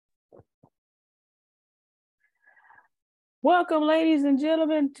Welcome, ladies and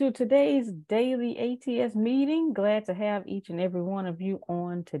gentlemen, to today's daily ATS meeting. Glad to have each and every one of you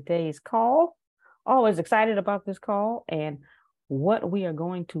on today's call. Always excited about this call and what we are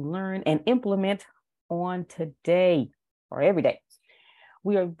going to learn and implement on today or every day.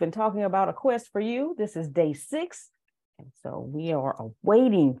 We have been talking about a quest for you. This is day 6. And so we are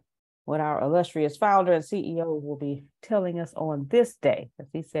awaiting what our illustrious founder and CEO will be telling us on this day. As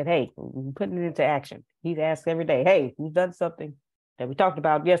he said, hey, we're putting it into action. He's asked every day, hey, who's done something that we talked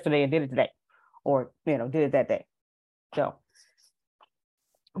about yesterday and did it today? Or, did it that day. So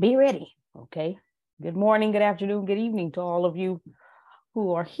be ready, okay? Good morning, good afternoon, good evening to all of you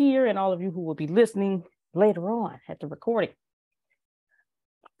who are here and all of you who will be listening later on at the recording.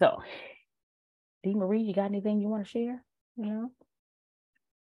 So, Dee Marie, you got anything you want to share?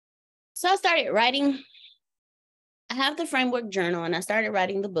 So I started writing. I have the framework journal and I started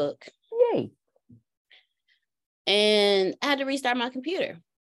writing the book. Yay. And I had to restart my computer.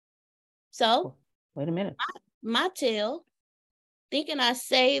 So wait a minute. My tail, thinking I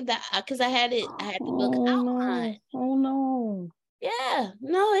saved that because I had the book outline. Oh no. Yeah,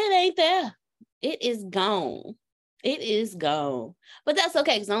 no, it ain't there. It is gone. It is gone. But that's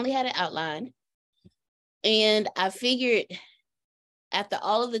okay because I only had it outlined. And I figured after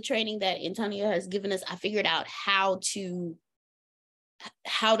all of the training that Antonio has given us, I figured out how to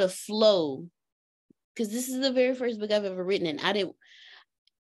flow, because this is the very first book I've ever written, and I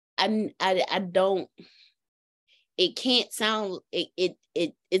don't. It can't sound.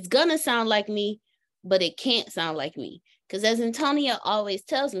 It's gonna sound like me, but it can't sound like me, because as Antonio always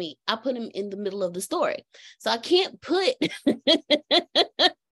tells me, I put him in the middle of the story, so I can't put.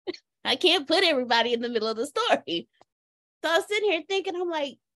 I can't put everybody in the middle of the story. So I was sitting here thinking, I'm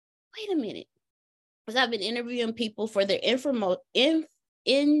like, wait a minute. Because I've been interviewing people for their infomercials.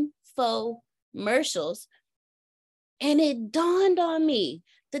 And it dawned on me,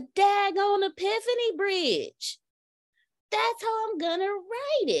 the daggone Epiphany Bridge. That's how I'm going to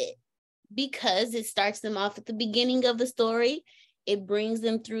write it. Because it starts them off at the beginning of the story. It brings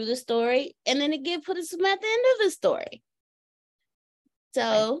them through the story. And then it puts them at the end of the story.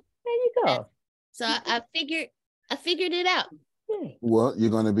 So there you go. So I figured it out. Well, you're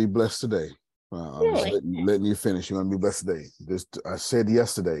going to be blessed today. I'm just letting you finish. You're going to be blessed today. I said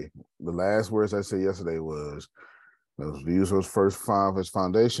yesterday, the last words I said yesterday was, those views was first 5 as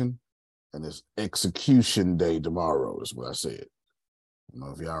foundation, and it's execution day tomorrow is what I said. I don't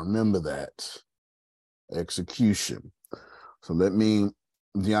know if y'all remember that. Execution. So Deanna,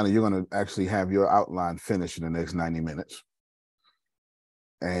 you're going to actually have your outline finished in the next 90 minutes.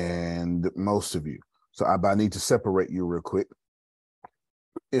 And most of you. So I need to separate you real quick.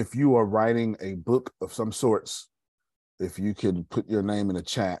 If you are writing a book of some sorts, if you could put your name in the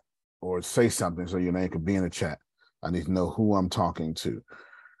chat or say something so your name could be in the chat, I need to know who I'm talking to.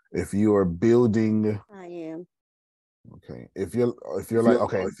 If you are building, I am. Okay. If you're like,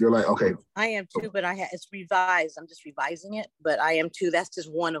 okay. I am too, but it's revised. I'm just revising it, but I am too. That's just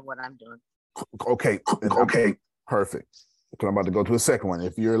one of what I'm doing. Okay. Perfect. Okay, I'm about to go to a second one.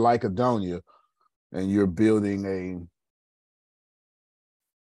 If you're like Adonia and you're building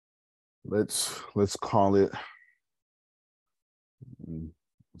let's call it,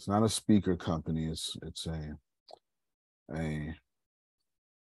 it's not a speaker company. It's if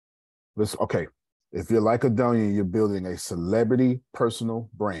you're like Adonia, you're building a celebrity personal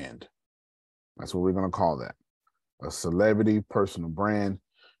brand. That's what we're going to call that. A celebrity personal brand.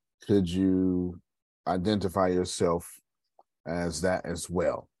 Could you identify yourself as that as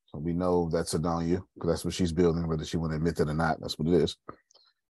well? So we know that's Adonia because that's what she's building, whether she want to admit it or not. That's what it is.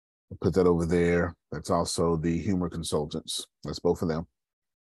 We'll put that over there. That's also the humor consultants. That's both of them.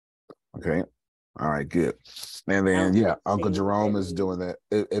 Okay. All right, good. And then, Uncle Jerome is doing that.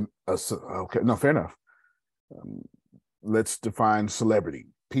 Okay, no, fair enough. Let's define celebrity.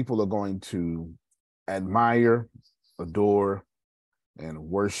 People are going to admire, adore, and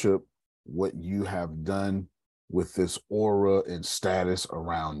worship what you have done with this aura and status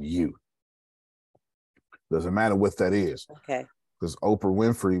around you. Doesn't matter what that is. Okay. Because Oprah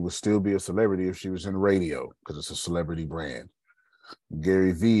Winfrey would still be a celebrity if she was in radio, because it's a celebrity brand.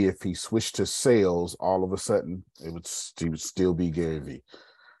 Gary Vee, if he switched to sales, all of a sudden he would still be Gary Vee.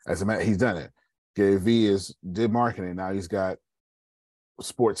 As a matter, he's done it. Gary Vee did marketing. Now he's got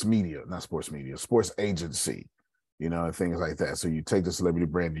sports agency, and things like that. So you take the celebrity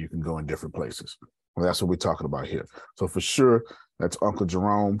brand and you can go in different places. Well, that's what we're talking about here. So for sure, that's Uncle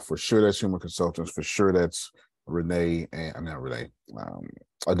Jerome. For sure, that's Humor Consultants. For sure, that's Adonia.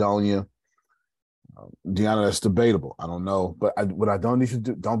 Deanna, that's debatable. I don't know. But what I don't need you to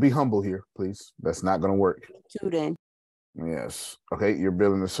do, don't be humble here, please. That's not going to work. Then. Yes. Okay, you're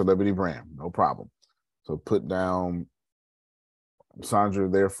building a celebrity brand. No problem. So put down Sandra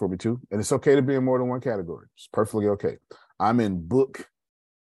there for me too. And it's okay to be in more than one category. It's perfectly okay. I'm in book.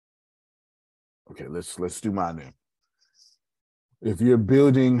 Okay, let's do mine then. If you're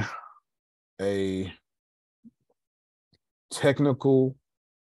building a technical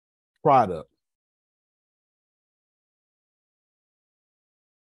product,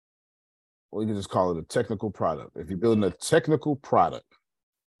 we can just call it a technical product. If you're building a technical product,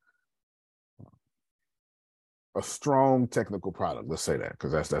 a strong technical product, let's say that,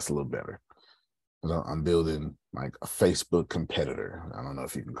 because that's a little better. I'm building like a Facebook competitor. I don't know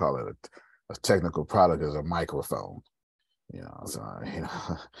if you can call it a technical product as a microphone.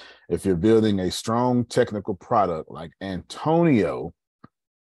 If you're building a strong technical product like Antonio,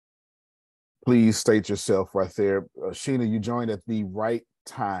 please state yourself right there. Sheena, you joined at the right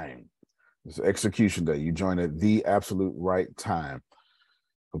time. It's execution day. You joined at the absolute right time.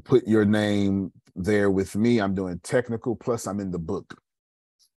 So put your name there with me. I'm doing technical, plus I'm in the book.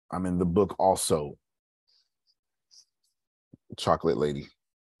 I'm in the book also. Chocolate lady.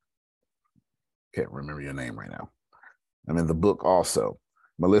 Can't remember your name right now. I'm in the book also.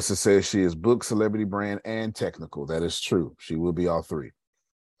 Melissa says she is book, celebrity brand, and technical. That is true. She will be all three.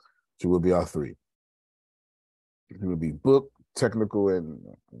 She will be all three. She will be book, technical, and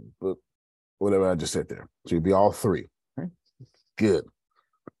book, whatever I just said there. She'll be all three. Okay. Good.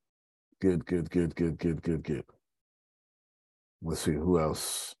 Good. Let's see who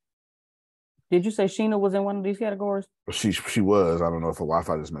else. Did you say Sheena was in one of these categories? She was. I don't know if her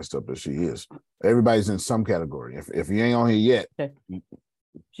Wi-Fi just messed up, but she is. Everybody's in some category. If you ain't on here yet, okay.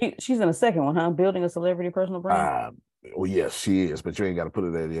 She's in the second one, huh? Building a celebrity personal brand. Well, yes, she is, but you ain't got to put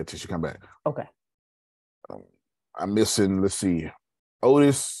it there yet till she come back. Okay. I'm missing. Let's see.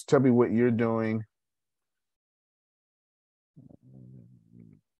 Otis, tell me what you're doing.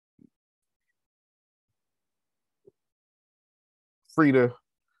 Frida,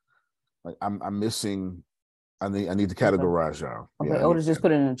 I'm missing. I need to categorize y'all. Okay, yeah, Otis just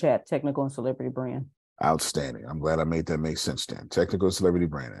put it in the chat. Technical and celebrity brand. Outstanding. I'm glad I made that make sense then. Technical and celebrity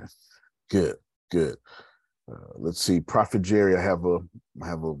brand. Good. Let's see. Prophet Jerry, I have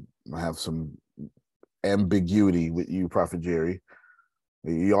some ambiguity with you, Prophet Jerry.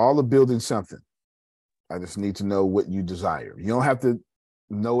 You all are building something. I just need to know what you desire. You don't have to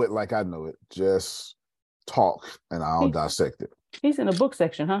know it like I know it. Just talk and I'll dissect it. He's in the book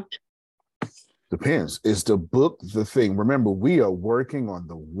section, huh? Depends. Is the book the thing? Remember, we are working on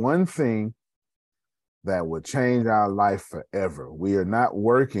the one thing that would change our life forever. We are not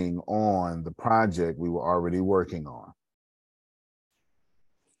working on the project we were already working on.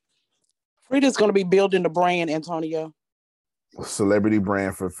 Frida's going to be building the brand, Antonio. A celebrity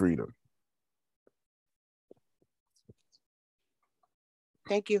brand for Frida.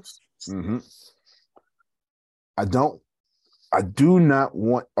 Thank you. Mm-hmm. I do not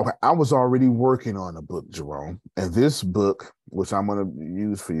want, okay, I was already working on a book, Jerome, and this book, which I'm going to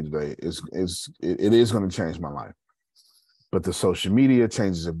use for you today, it is going to change my life, but the social media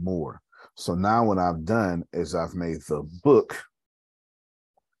changes it more. So now what I've done is I've made the book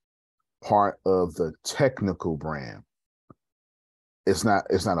part of the technical brand. It's not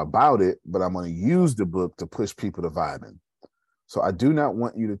about it, but I'm going to use the book to push people to vibe in. So I do not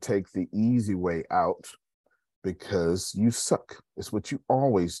want you to take the easy way out, because you suck. It's what you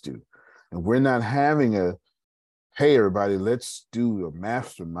always do. And we're not having hey, everybody, let's do a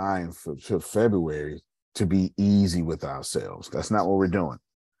mastermind for February to be easy with ourselves. That's not what we're doing.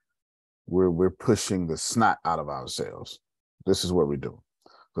 We're pushing the snot out of ourselves. This is what we're doing.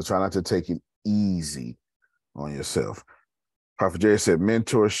 So try not to take it easy on yourself. Prophet Jerry said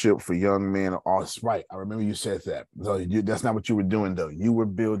mentorship for young men. Oh, that's right. I remember you said that. So that's not what you were doing, though. You were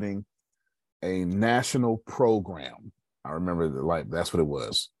building a national program. I remember that's what it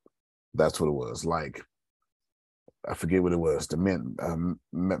was. Like, I forget what it was. The men,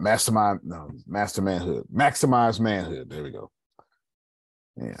 maximize manhood. There we go.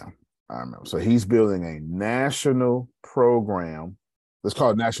 Yeah, I remember. So he's building a national program. Let's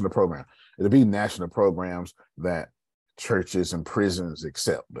call it national program. It'll be national programs that churches and prisons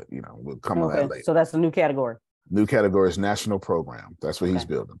accept, but we'll come on that later. So that's the new category. New category is national program. That's what he's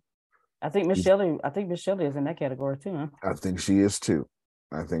building. I think Miss Shelley is in that category too, huh? I think she is too.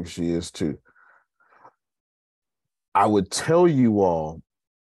 I would tell you all,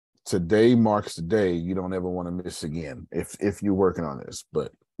 today marks the day you don't ever want to miss again if you're working on this,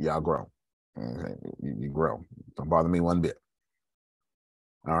 but y'all grow. Okay. You grow. Don't bother me one bit.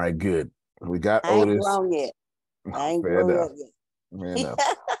 All right, good. We got Otis. I ain't grown yet. Fair enough.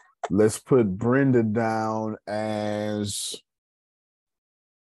 Let's put Brenda down as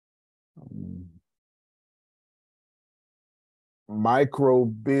micro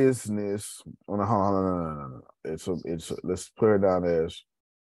business. Oh, no. Let's put her down as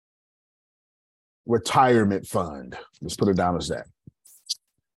retirement fund. Let's put her down as that.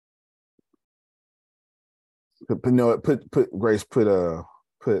 Put Grace. Put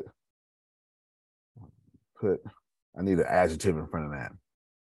I need an adjective in front of that.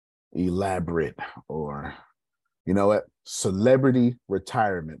 Elaborate, or you know what? Celebrity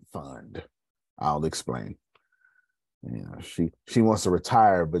retirement fund. I'll explain. You know, she wants to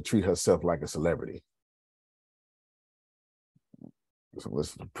retire but treat herself like a celebrity. So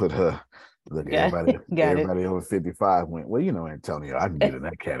let's put her. Look, everybody over 55 went, well, you know, Antonio, I can get in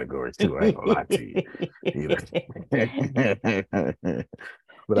that category too. I ain't gonna lie to you.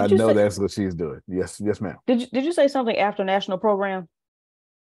 But I know that's what she's doing. Yes, ma'am. Did you say something after national program?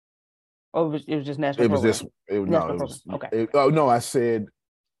 Or it was just national program? Okay. I said,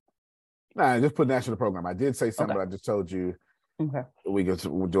 just put national program. I did say something, but I just told you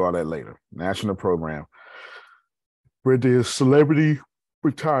we'll do all that later. National program. Brenda Celebrity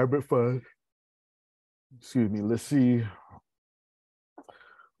Retirement Fund. Excuse me. Let's see.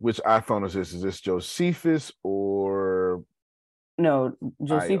 Which iPhone is this? Is this Josephus or? No,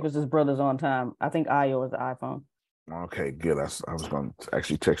 Josephus is Brothers on Time. I think IO is the iPhone. Okay, good. I was going to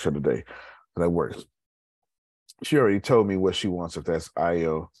actually text her today. That works. She already told me what she wants if that's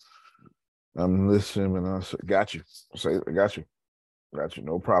IO. I'm listening and I said, got you. Say, got you. Got you.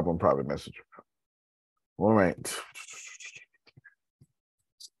 No problem. Private message. All right.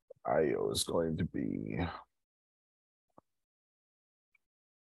 IO is going to be.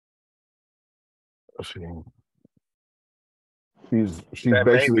 She's that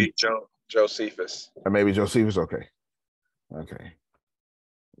basically. May be Josephus. Maybe Josephus. Okay.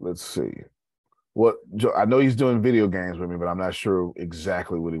 Let's see. What I know he's doing video games with me, but I'm not sure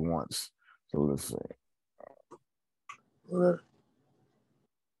exactly what he wants. So let's see.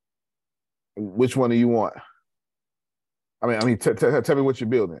 Which one do you want? I mean, tell me what you're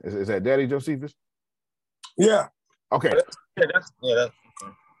building. Is that Daddy Josephus? Yeah. Okay. That's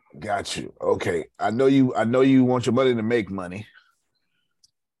Got you. Okay. I know you want your money to make money.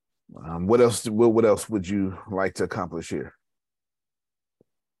 What else would you like to accomplish here?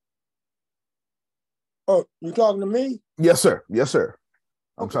 Oh, you talking to me? Yes, sir.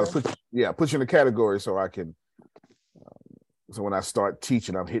 I'm Okay. trying to put you in the category so I can. So when I start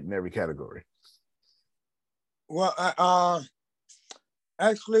teaching, I'm hitting every category. Well, I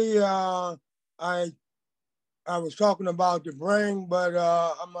was talking about the brain, but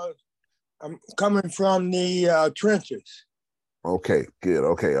I'm coming from the trenches. Okay, good.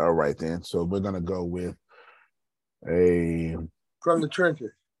 Okay, all right then. So we're gonna go with from the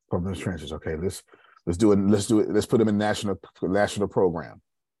trenches. From the trenches. Okay, let's do it. Let's put them in national program.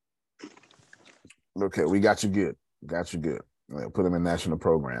 Okay, we got you good. Put them in national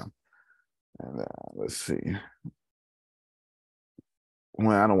program. And let's see.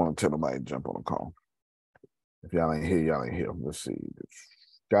 Well, I don't want to tell nobody to jump on a call. If y'all ain't here, y'all ain't here. Let's see.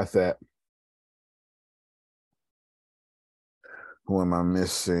 Got that. Who am I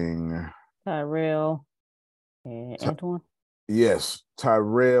missing? Tyrell and Antoine. Yes,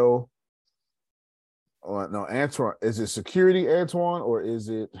 Tyrell. No, Antoine. Is it security, Antoine, or is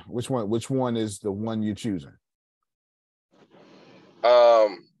it which one? Which one is the one you're choosing?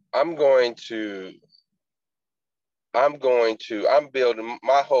 I'm building,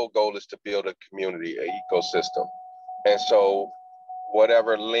 my whole goal is to build a community, an ecosystem. And so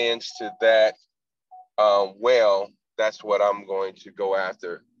whatever lends to that, that's what I'm going to go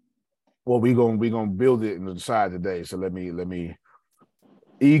after. Well, we're gonna build it and decide today. So let me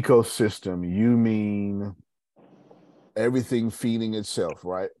ecosystem, you mean everything feeding itself,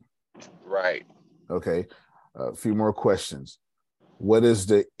 right? Right. Okay. A few more questions. What is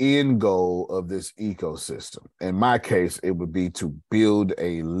the end goal of this ecosystem? In my case, it would be to build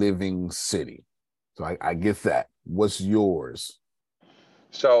a living city. So I get that. What's yours?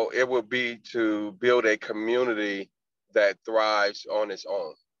 So it would be to build a community that thrives on its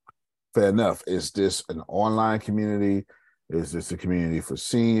own. Fair enough. Is this an online community? Is this a community for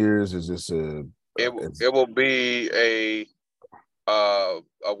seniors? Is this It will be a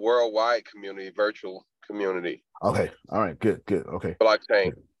worldwide community, virtual community. Okay. All right. Good. Okay.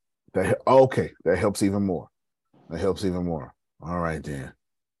 Blockchain. That helps even more. All right then.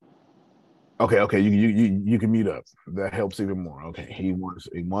 Okay. You can meet up. That helps even more. Okay. He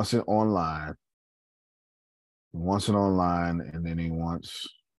wants it online. He wants it online, and then he wants.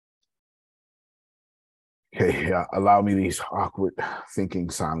 Okay, allow me these awkward thinking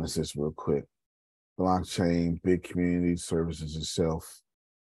silences real quick. Blockchain, big community services itself.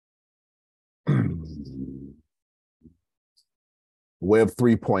 Web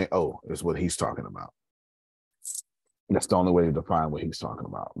 3.0 is what he's talking about. That's the only way to define what he's talking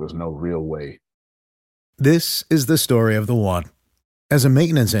about. There's no real way. This is the story of the one. As a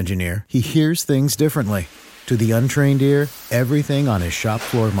maintenance engineer, he hears things differently. To the untrained ear, everything on his shop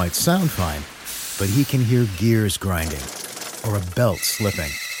floor might sound fine, but he can hear gears grinding or a belt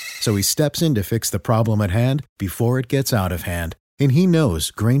slipping. So he steps in to fix the problem at hand before it gets out of hand. And he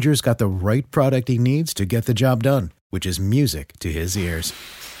knows Grainger's got the right product he needs to get the job done, which is music to his ears.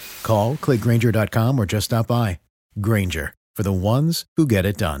 Call, click Grainger.com, or just stop by. Grainger, for the ones who get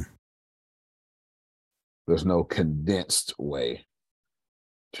it done. There's no condensed way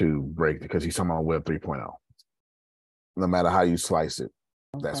to break, because he's talking about Web 3.0. No matter how you slice it,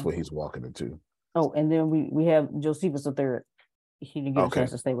 that's what he's walking into. Oh, and then we have Josephus III. He didn't get a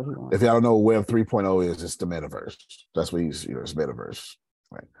chance to say what he wants. If y'all don't know what Web 3.0 is, it's the metaverse. That's what he's, it's metaverse.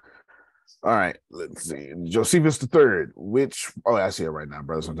 Right. All right, let's see. Josephus III, I see it right now,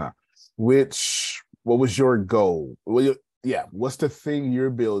 brother, sometime. What was your goal? Well, what's the thing you're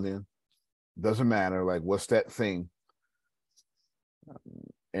building? Doesn't matter. Like, what's that thing?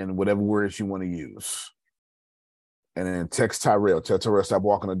 And whatever words you want to use. And then text Tyrell. Tell Tyrell stop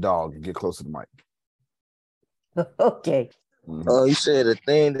walking the dog and get close to the mic. Okay. Oh, you said the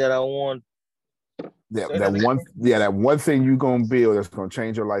thing that I want. Yeah, that one thing you're gonna build that's gonna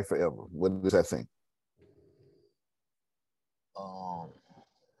change your life forever. What is that thing?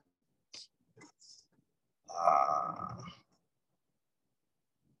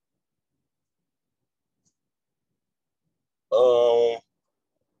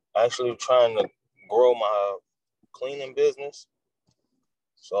 Actually trying to grow my cleaning business.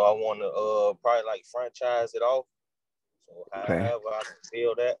 So I want to probably like franchise it off. So however I can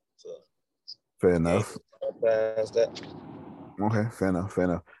feel that. Fair enough. That. Okay, fair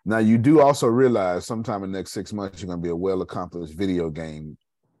enough. Now you do also realize sometime in the next 6 months you're gonna be a well-accomplished video game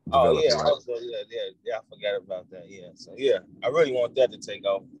developer. Oh yeah, right? also, yeah. I forgot about that. Yeah, so yeah, I really want that to take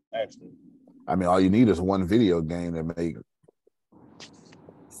off. Actually, I mean, all you need is one video game to make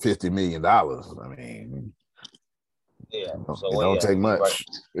 $50 million. I mean, yeah. It don't take much.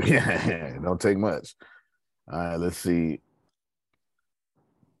 Right. Yeah, it don't take much. All right, let's see.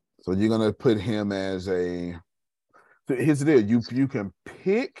 So you're gonna put him as a. So here's the deal: you can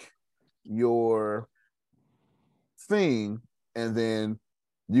pick your thing, and then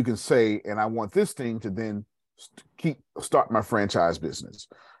you can say, "And I want this thing to then start my franchise business."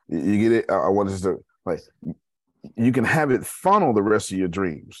 You get it? I want this to like. You can have it funnel the rest of your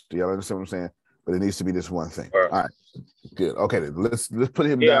dreams. Do y'all understand what I'm saying? But it needs to be this one thing. All right. Good. Okay, then let's put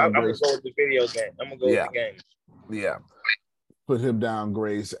him down. I'm gonna go with the video game. I'm gonna go with the game. Yeah. Put him down,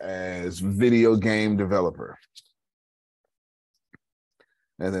 Grace, as video game developer.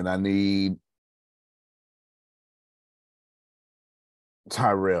 And then I need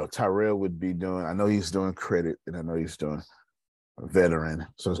Tyrell. Tyrell would be doing, I know he's doing credit, and I know he's doing veteran.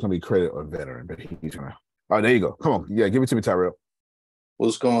 So it's gonna be credit or veteran, but he's gonna. Oh, there you go. Come on. Yeah, give it to me, Tyrell.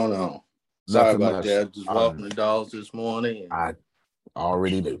 What's going on? Sorry about that. Just walking the dogs this morning. I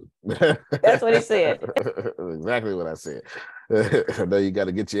already do. That's what he said. Exactly what I said. I know you got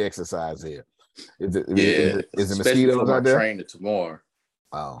to get your exercise here. Is it mosquitoes out there? Training tomorrow.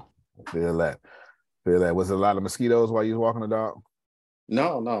 Oh, feel that. Was there a lot of mosquitoes while you was walking the dog?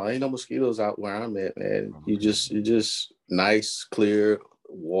 No, ain't no mosquitoes out where I'm at, man. You just nice, clear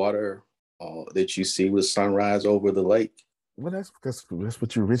water that you see with sunrise over the lake. Well, that's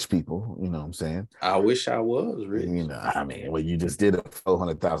what you rich people, you know what I'm saying? I wish I was rich. You know, I mean, well, you just did a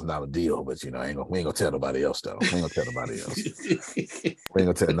 $400,000 deal, but you know, we ain't gonna tell nobody else though. We ain't gonna tell nobody else. We ain't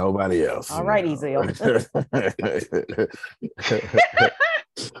gonna tell nobody else. All right, Ezel.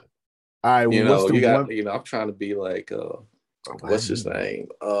 All right, I'm trying to be like what's his name?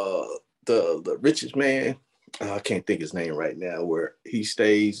 The richest man. I can't think his name right now, where he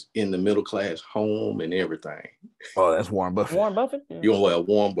stays in the middle class home and everything. Oh, that's Warren Buffett. Warren Buffett? Yeah.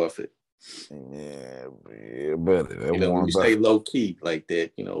 Warren Buffett. Yeah, but when you stay low key like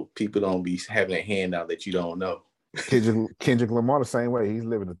that, people don't be having a handout that you don't know. Kendrick Lamar the same way. He's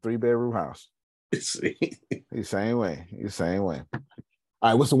living in a 3-bedroom house. He's same way. All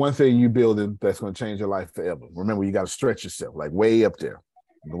right, what's the one thing you building that's going to change your life forever? Remember, you got to stretch yourself, like way up there.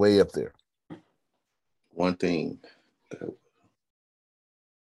 One thing.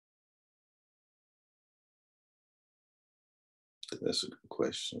 That's a good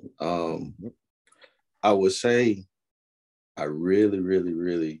question. I would say I really, really,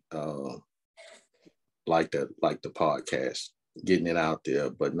 really like the podcast, getting it out there,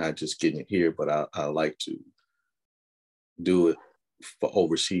 but not just getting it here. But I like to do it for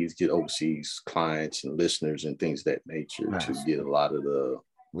overseas, get overseas clients and listeners and things of that nature to get a lot of the.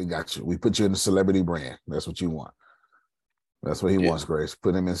 We got you. We put you in the celebrity brand. That's what you want. That's what he wants, Grace.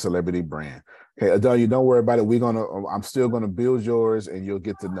 Put him in celebrity brand. Okay, Adele, you don't worry about it. I'm still gonna build yours, and you'll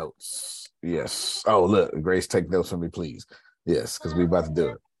get the notes. Yes. Oh, look, Grace, take notes from me, please. Yes, because we're about to do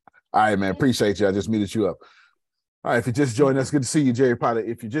it. All right, man. Appreciate you. I just muted you up. All right, if you just joined us, good to see you, Jerry Potter.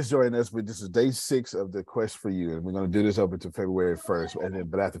 If you just joined us, this is day 6 of the Quest for You, and we're gonna do this up until February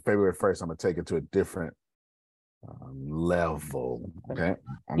 1st. But after February 1st, I'm gonna take it to a different level. Okay,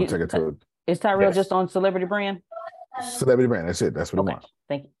 I'm gonna take it to. Is Tyrell just on celebrity brand? Celebrity brand. That's it. That's what he wants.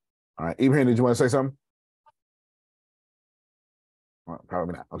 Thank you. All right, Ibrahim, did you want to say something? Well,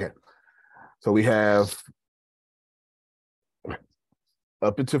 probably not. Okay, so we have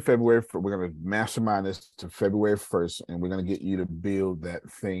up until February. We're going to mastermind this to February 1st, and we're going to get you to build that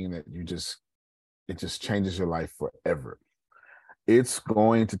thing that it just changes your life forever. It's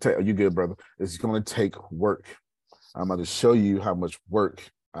going to take. Are you good, brother? It's going to take work. I'm going to show you how much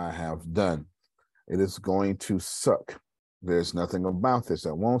work I have done. It is going to suck. There's nothing about this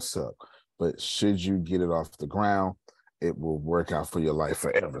that won't suck, but should you get it off the ground, it will work out for your life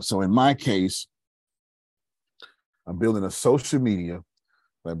forever. So in my case, I'm building a social media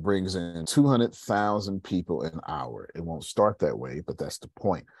that brings in 200,000 people an hour. It won't start that way, but that's the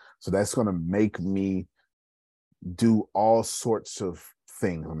point. So that's going to make me do all sorts of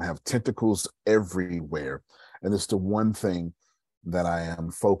things. I'm going to have tentacles everywhere. And it's the one thing that I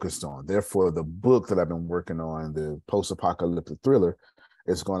am focused on. Therefore, the book that I've been working on, the post-apocalyptic thriller,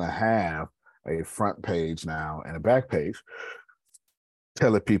 is going to have a front page now and a back page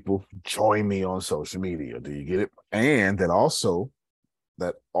telling people, join me on social media. Do you get it? And that also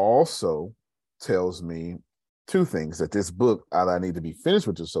tells me 2 things, that this book, either I need to be finished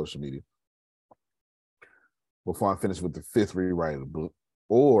with the social media before I'm finished with the 5th rewrite of the book,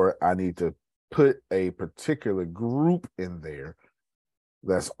 or I need to put a particular group in there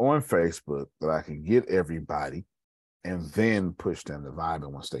that's on Facebook that I can get everybody and then push them to Vibe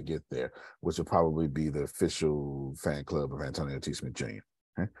once they get there, which will probably be the official fan club of Antonio T. Smith Jr.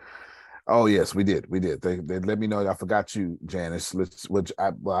 Okay? Oh yes, we did. They let me know. I forgot you, Janice.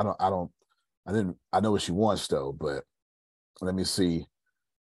 I know what she wants though, but let me see.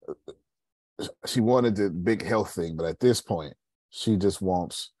 She wanted the big health thing, but at this point, she just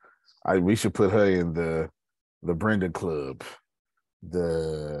wants. We should put her in the Brenda Club,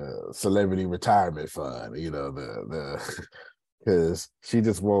 the celebrity retirement fund, because she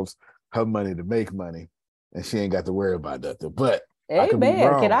just wants her money to make money, and she ain't got to worry about nothing. But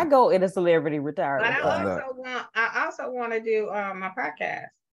amen. Can I go in a celebrity retirement But fund? I also want to do my podcast.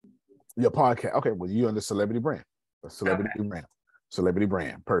 Your podcast, okay? Well, you on the celebrity brand, celebrity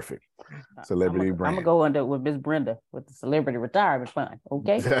brand, perfect. Celebrity brand. I'm gonna go under with Miss Brenda with the celebrity retirement fund.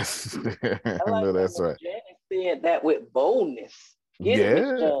 Okay. Yes, I know that's right. Janet said that with boldness. Yeah,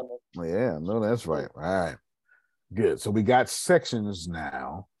 no, that's right. All right, good. So we got sections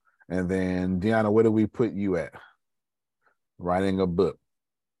now, and then Deanna, where do we put you at? Writing a book.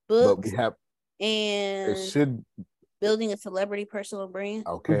 But we have, and it should building a celebrity personal brand.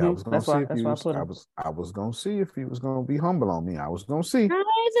 Okay, I was gonna see if you was, I was gonna see if he was gonna be humble on me. I was gonna see. No, I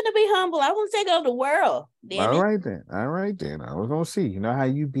ain't gonna be humble. I want to take over the world. All right then. I was gonna see. You know how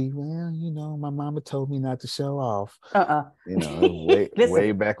you be. Well, my mama told me not to show off.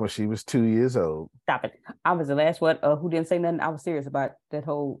 Way back when she was 2 years old. Stop it. I was the last one who didn't say nothing. I was serious about that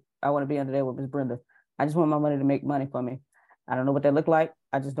whole. I want to be under there with Miss Brenda. I just want my money to make money for me. I don't know what that look like.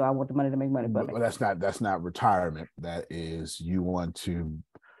 I just know I want the money to make money for me. But that's not retirement. That is, you want to.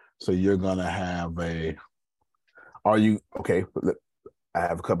 So you're gonna have a. Are you okay? I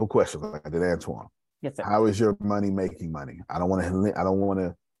have a couple questions. Like I did Antoine. Yes, sir. How is your money making money? I don't want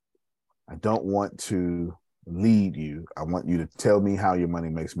to lead you. I want you to tell me how your money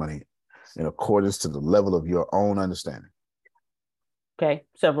makes money in accordance to the level of your own understanding. Okay,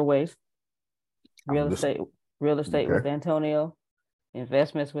 several ways. Real estate Okay. with Antonio,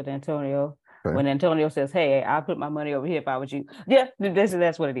 investments with Antonio. Okay. When Antonio says, "Hey, I'll put my money over here if I was you," yeah,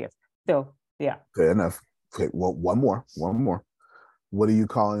 that's what it is. So yeah. Fair enough. Okay, well, one more. What are you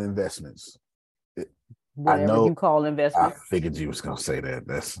calling investments? Whatever you call investments. I figured you was gonna say that.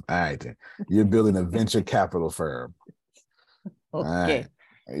 That's all right then. You're building a venture capital firm. Okay. All right.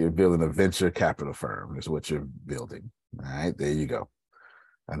 You're building a venture capital firm is what you're building. All right, there you go.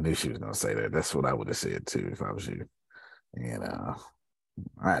 I knew she was gonna say that. That's what I would have said too if I was you. All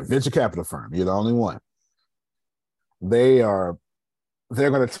right, venture capital firm. You're the only one. They are they're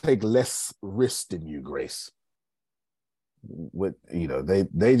going to take less risk than you, Grace.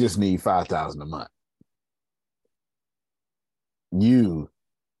 They just need $5,000 a month. You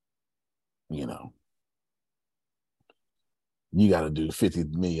got to do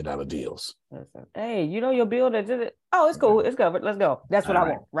 $50 million deals. Hey, your builder did it. Oh, it's cool. It's covered. Let's go. That's what I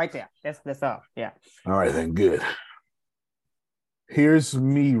want right there. That's all. Yeah. All right, then. Good. Here's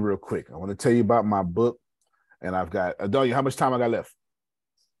me real quick. I want to tell you about my book, and I've got Adonia. How much time I got left?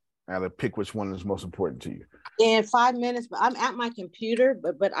 I got to pick which one is most important to you. In 5 minutes, but I'm at my computer,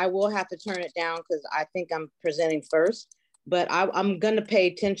 but I will have to turn it down because I think I'm presenting first. But I'm going to pay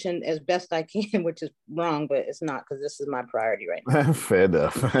attention as best I can, which is wrong, but it's not because this is my priority right now. Fair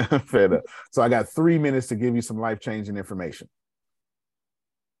enough. Fair enough. So I got 3 minutes to give you some life-changing information.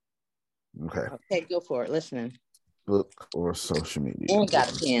 Okay. Okay, go for it. Listening. Book or social media. And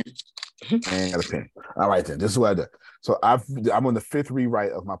got a pen. And got a pen. All right, then. This is what I do. So I'm on the 5th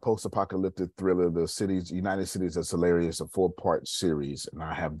rewrite of my post-apocalyptic thriller, The United Cities That's Hilarious, a 4-part series, and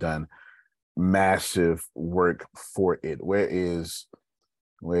I have done massive work for it. Where is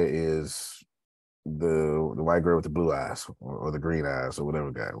the white girl with the blue eyes or the green eyes or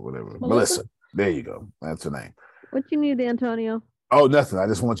whatever guy, whatever. Melissa. There you go. That's her name. What you need, Antonio? Oh, nothing. I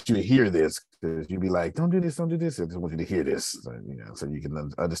just want you to hear this because you'd be like, don't do this, don't do this. I just want you to hear this, so you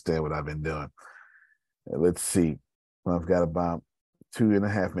can understand what I've been doing. Let's see. I've got about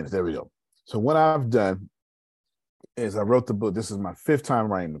 2.5 minutes. There we go. So what I've done is I wrote the book. This is my 5th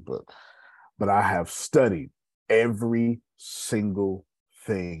time writing the book, but I have studied every single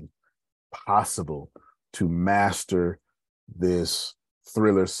thing possible to master this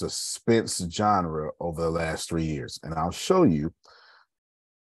thriller suspense genre over the last 3 years. And I'll show you.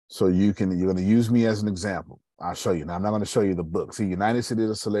 So you're going to use me as an example. I'll show you. Now, I'm not going to show you the book. See, United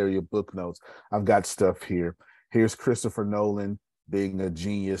Cities of Hilaria book notes. I've got stuff here. Here's Christopher Nolan being a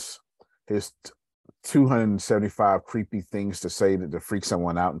genius. Here's 275 creepy things to say to freak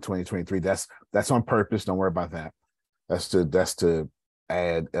someone out in 2023. That's on purpose. Don't worry about that. That's to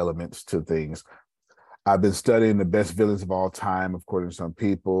add elements to things. I've been studying the best villains of all time, according to some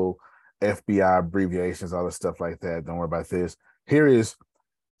people, FBI abbreviations, all this stuff like that. Don't worry about this. Here is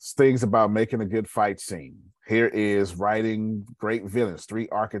things about making a good fight scene. Here is writing great villains, 3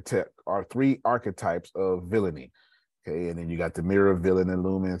 archetypes of villainy. Okay, and then you got the mirror villain and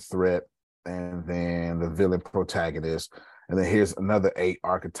looming threat, and then the villain protagonist, and then here's another 8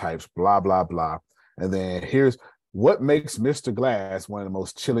 archetypes, blah, blah, blah. And then here's what makes Mr. Glass one of the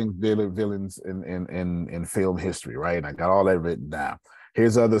most chilling villains in film history, right? And I got all that written down.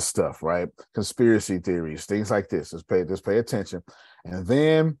 Here's other stuff, right? Conspiracy theories, things like this. Just pay attention. And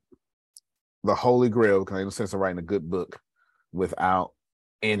then the Holy Grail, because ain't no sense of writing a good book without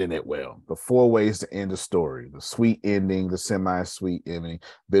ending it well. The 4 ways to end a story: the sweet ending, the semi-sweet ending,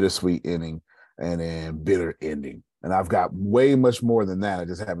 bittersweet ending, and then bitter ending. And I've got way much more than that. I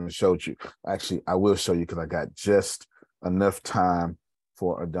just haven't showed you. Actually, I will show you because I got just enough time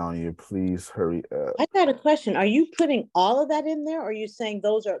for Adonia. Please hurry up. I got a question. Are you putting all of that in there, or are you saying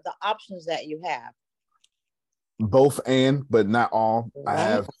those are the options that you have? Both but not all. Right. I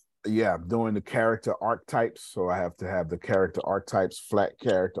have, I'm doing the character archetypes. So I have to have the character archetypes, flat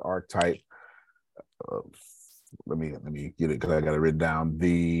character archetype. Let me get it because I got it written down.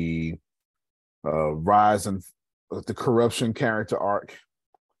 The rise and the corruption character arc,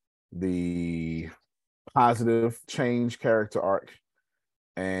 the positive change character arc,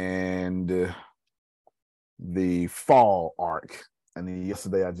 and the fall arc. And then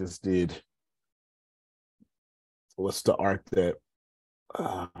yesterday I just did, what's the arc that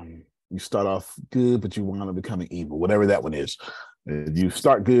you start off good, but you want to become evil, whatever that one is. You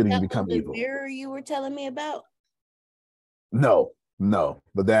start good and you become evil. The mirror you were telling me about? No,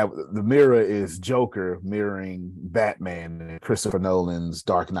 but the mirror is Joker mirroring Batman and Christopher Nolan's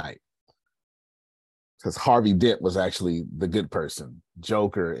Dark Knight. Because Harvey Dent was actually the good person.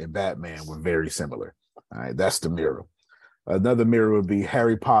 Joker and Batman were very similar. All right, that's the mirror. Another mirror would be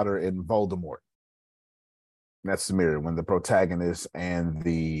Harry Potter and Voldemort. That's the mirror when the protagonist and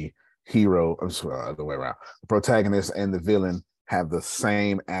the hero, the way around. The protagonist and the villain have the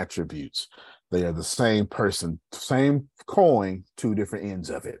same attributes. They are the same person, same coin, 2 different ends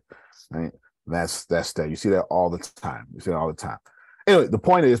of it. Right? That's that. You see that all the time. Anyway, the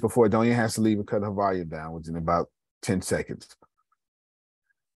point is, before Adonia has to leave and cut her volume down, which is in about 10 seconds,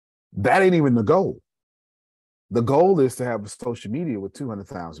 that ain't even the goal. The goal is to have social media with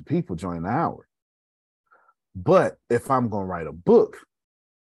 200,000 people join the hour. But if I'm going to write a book,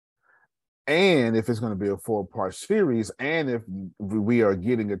 and if it's going to be a 4-part series, and if we are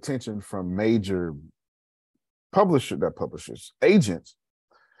getting attention from major agents,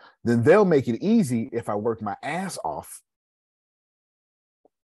 then they'll make it easy if I work my ass off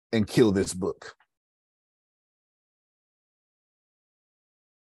and kill this book.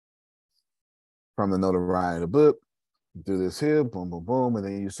 From the notoriety of the book, do this here, boom, boom, boom, and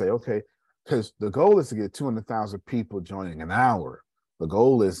then you say, okay, because the goal is to get 200,000 people joining an hour. The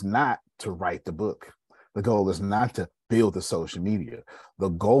goal is not to write the book. The goal is not to build the social media. The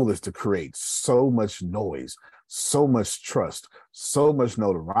goal is to create so much noise, so much trust, so much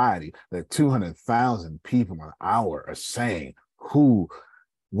notoriety that 200,000 people an hour are saying,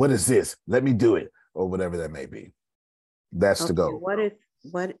 what is this? Let me do it, or whatever that may be. That's the goal. What if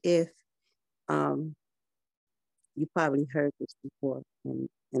you probably heard this before, and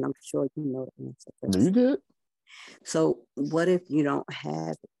I'm sure you know the answer. No, you good. So what if you don't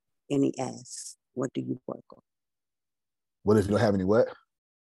have any ass? What do you work on? What if you don't have any what?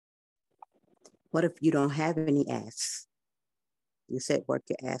 What if you don't have any ass? You said work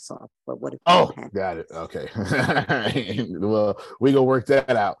your ass off, but what if you don't have got it. Okay. Well, we're gonna work that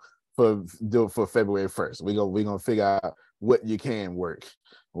out for February 1st. We're gonna figure out what you can work.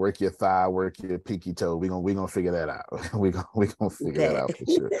 Work your thigh, work your pinky toe. We're gonna figure that out. We're gonna figure that out for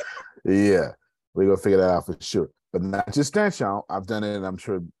sure. Yeah, we're gonna figure that out for sure. But not just that, y'all. I've done it, and I'm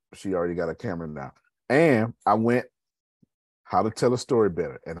sure she already got a camera now. And I went how to tell a story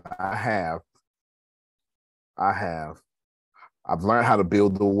better. And I've learned how to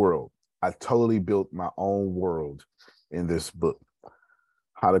build the world. I totally built my own world in this book.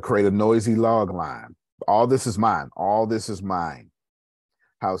 How to create a noisy log line. All this is mine. All this is mine.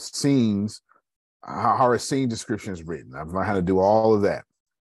 How a scene description is written. I've learned how to do all of that.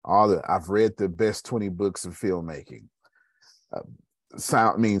 I've read the best 20 books of filmmaking.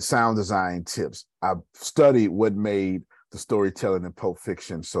 Sound design tips. I've studied what made the storytelling in Pulp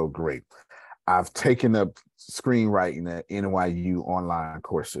Fiction so great. I've taken up screenwriting at NYU online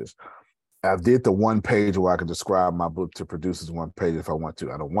courses. I've did the one page where I can describe my book to producers one page if I want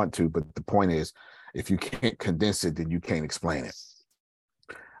to. I don't want to, but the point is, if you can't condense it, then you can't explain it.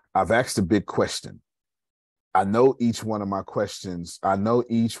 I've asked a big question. I know each one of my questions. I know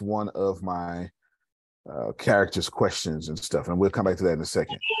each one of my characters' questions and stuff, and we'll come back to that in a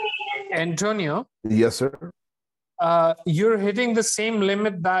second. Antonio? Yes, sir? You're hitting the same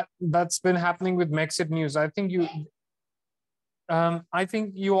limit that's been happening with Mexit News. I think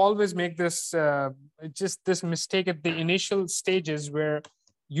you always make this this mistake at the initial stages where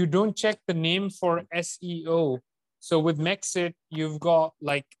you don't check the name for SEO. So with Mexit, you've got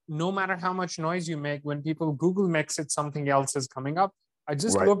no matter how much noise you make, when people Google Mexit, something else is coming up. I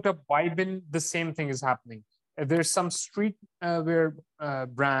just looked up Vibin, the same thing is happening. There's some streetwear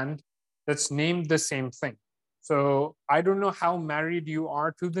brand that's named the same thing. So I don't know how married you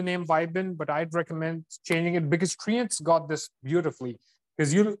are to the name Vibin, but I'd recommend changing it because Treant's got this beautifully.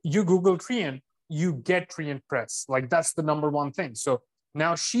 Because you Google Treant, you get Treant Press. That's the #1 thing. So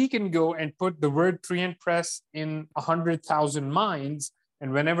now she can go and put the word Treant Press in 100,000 minds,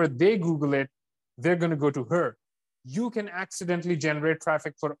 and whenever they Google it, they're going to go to her. You can accidentally generate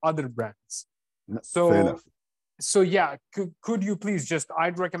traffic for other brands. So yeah, could you please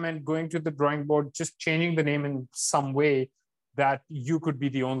I'd recommend going to the drawing board, just changing the name in some way that you could be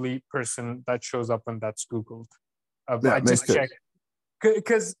the only person that shows up when that's Googled. I just checked.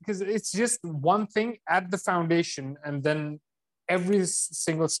 Because it's just one thing at the foundation, and then every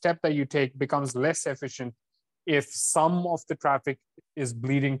single step that you take becomes less efficient if some of the traffic is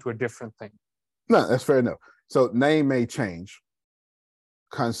bleeding to a different thing. No, that's fair enough. So name may change,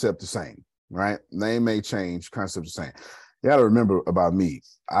 concept the same, right? Name may change, concept the same. You got to remember about me,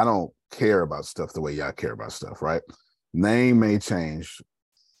 I don't care about stuff the way y'all care about stuff, right? Name may change,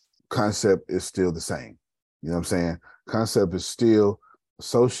 concept is still the same. You know what I'm saying? Concept is still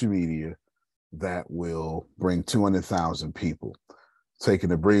social media that will bring 200,000 people. Taking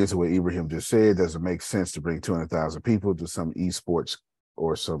the brilliance of what Ibrahim just said, does it make sense to bring 200,000 people to some esports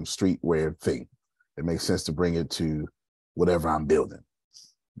or some streetwear thing? It makes sense to bring it to whatever I'm building.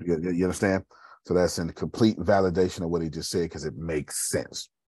 You understand? So that's in complete validation of what he just said because it makes sense.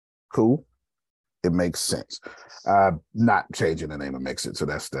 Cool. It makes sense. Not changing the name of Mexit. So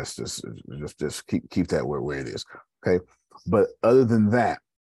that's just keep that where it is. Okay. But other than that,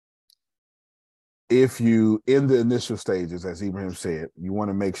 if you, in the initial stages, as Ibrahim said, you want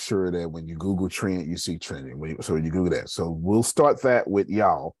to make sure that when you Google trend, you see trending. So you Google that. So we'll start that with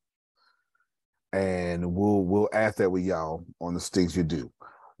y'all, and we'll add that with y'all on the things you do.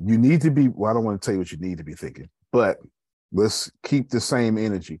 You need to be, well, I don't want to tell you what you need to be thinking, but let's keep the same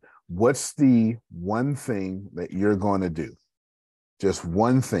energy. What's the one thing that you're going to do? Just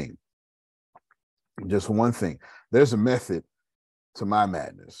one thing. Just one thing. There's a method to my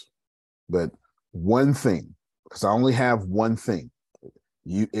madness. but one thing, because I only have one thing.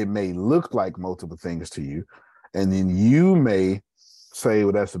 It may look like multiple things to you, and then you may say,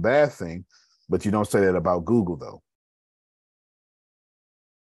 well, that's a bad thing, but you don't say that about Google, though.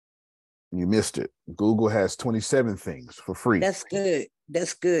 You missed it. Google has 27 things for free. That's good.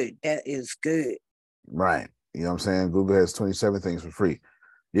 That's good. That is good. Right. You know what I'm saying? Google has 27 things for free.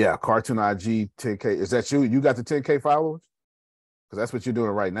 Yeah, Cartoon IG 10K. Is that you? You got the 10K followers? Because that's what you're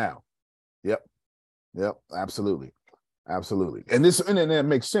doing right now. Yep. Absolutely. And that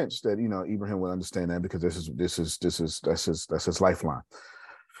makes sense that, you know, Ibrahim would understand that, because that's his lifeline.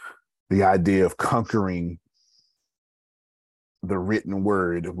 The idea of conquering the written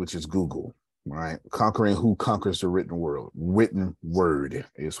word, which is Google, right? Conquering who conquers the written world. Written word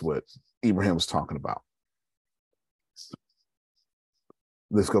is what Ibrahim was talking about.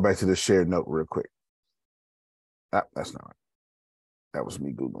 Let's go back to this shared note real quick. That's not right. That was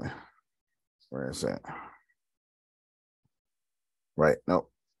me Googling. Where is that? Right.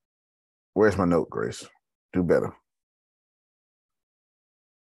 Nope. Where's my note, Grace? Do better.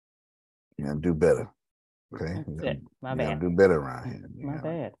 Yeah, do better. Okay. My bad. Do better around here. My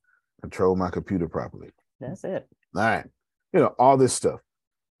bad. Control my computer properly. That's it. All right. You know, all this stuff.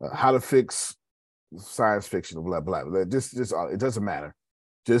 How to fix science fiction, blah, blah, blah. Just it doesn't matter.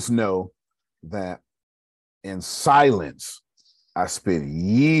 Just know that in silence, I spent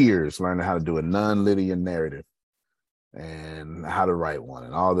years learning how to do a non-linear narrative and how to write one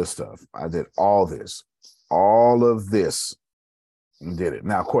and all this stuff. I did all of this, and did it.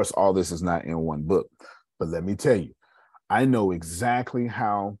 Now, of course, all this is not in one book, but let me tell you, I know exactly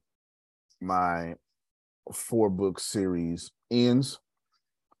how my 4-book series ends.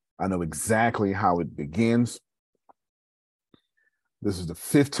 I know exactly how it begins. This is the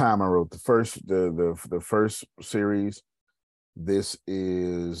 5th time I wrote the first series. This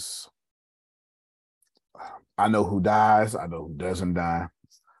is, I know who dies. I know who doesn't die.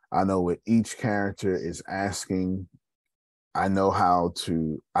 I know what each character is asking. I know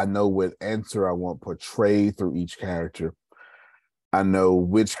what answer I want portrayed through each character. I know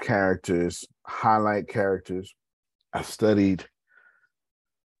which characters highlight characters. I studied.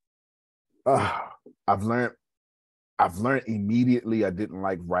 I've learned immediately I didn't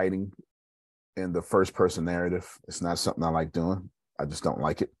like writing in the first person narrative. It's not something I like doing. I just don't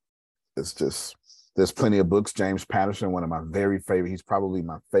like it. It's just, there's plenty of books. James Patterson, one of my very favorite, he's probably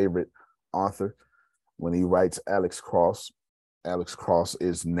my favorite author. When he writes Alex Cross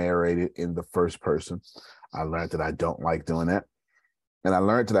is narrated in the first person. I learned that I don't like doing that. And I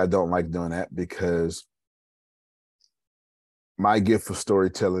learned that I don't like doing that because my gift for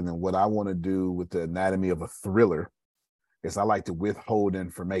storytelling and what I want to do with the anatomy of a thriller is I like to withhold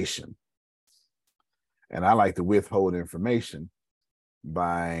information. And I like to withhold information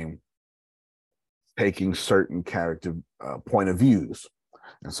by taking certain character point of views.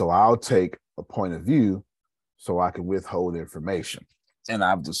 And so I'll take a point of view so I can withhold information. And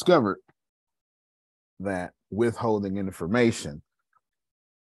I've discovered that withholding information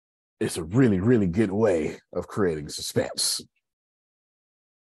is a really, really good way of creating suspense.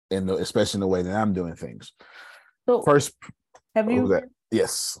 And especially in the way that I'm doing things. So first,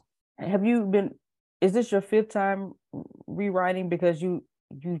 yes. Have you been, is this your 5th time rewriting because you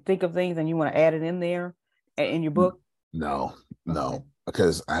think of things and you want to add it in there in your book? No,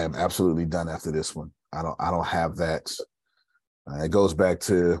 because I am absolutely done after this one. I don't have that. It goes back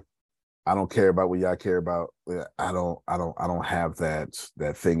to, I don't care about what y'all care about. I don't have that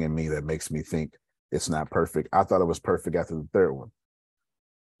thing in me that makes me think it's not perfect. I thought it was perfect after the 3rd one.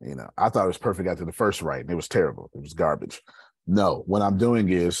 You know, I thought it was perfect after the first write, and it was terrible. It was garbage. No, what I'm doing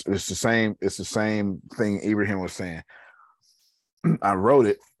is it's the same thing Ibrahim was saying. I wrote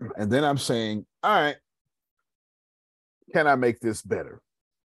it, and then I'm saying, all right, can I make this better?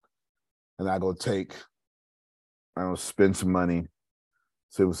 And I go spend some money,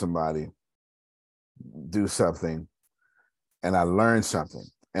 sit with somebody, do something, and I learn something.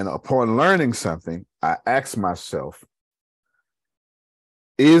 And upon learning something, I ask myself,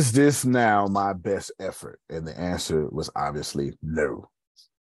 is this now my best effort? And the answer was obviously no.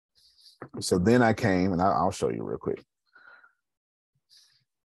 So then I came, and I'll show you real quick.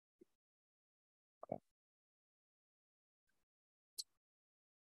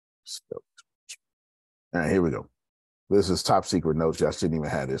 All right, here we go. This is top secret notes. Y'all shouldn't even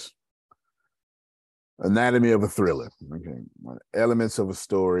have this. Anatomy of a thriller. Okay. Elements of a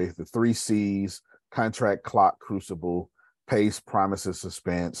story, the 3 C's, contract, clock, crucible, pace, promises,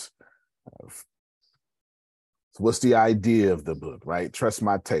 suspense. So what's the idea of the book, right? Trust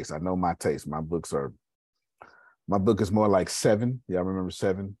my taste. I know my taste. My books are My book is more like Seven. Yeah, I remember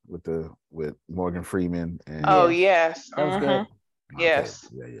Seven with Morgan Freeman and Oh yes. That was good. Yes.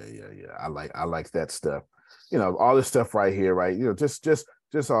 yeah. I like that stuff. You know, all this stuff right here, right? You know, just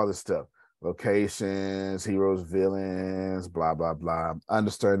all this stuff. Locations, heroes, villains, blah, blah, blah.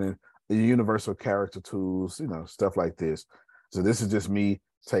 Understanding the universal character tools, you know, stuff like this. So this is just me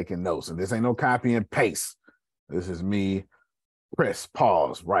taking notes. And this ain't no copy and paste. This is me press,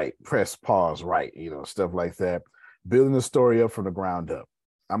 pause, right, press, pause, right, you know, stuff like that. Building the story up from the ground up.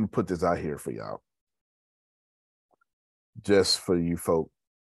 I'm gonna put this out here for y'all. Just for you folk.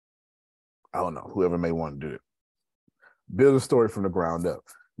 I don't know, whoever may want to do it. Build a story from the ground up.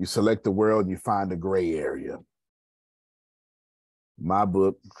 You select the world, you find the gray area. My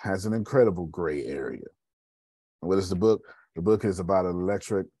book has an incredible gray area. What is the book? The book is about a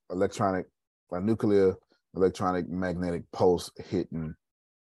nuclear electronic magnetic pulse hitting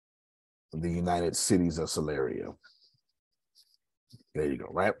the United Cities of Solaria. There you go,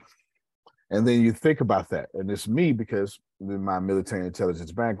 right? And then you think about that. And it's me because in my military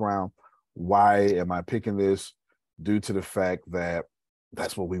intelligence background, why am I picking this? Due to the fact that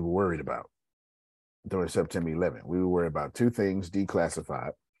that's what we were worried about during September 11th. We were worried about two things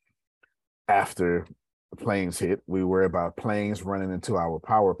declassified after the planes hit. We were about planes running into our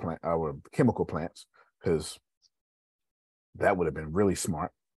power plant, our chemical plants, because that would have been really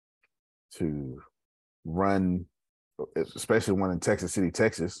smart to run, especially one in Texas City,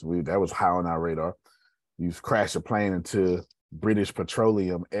 Texas. That was high on our radar. You crash a plane into British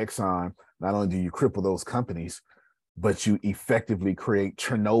Petroleum, Exxon. Not only do you cripple those companies, but you effectively create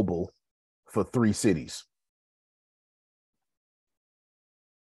Chernobyl for 3 cities.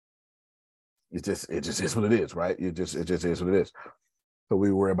 It just is what it is, right? It just is what it is. So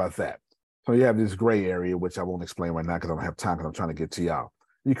we worry about that. So you have this gray area, which I won't explain right now because I don't have time, because I'm trying to get to y'all.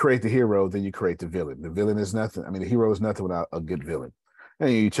 You create the hero, then you create the villain. The villain is nothing. I mean, the hero is nothing without a good villain.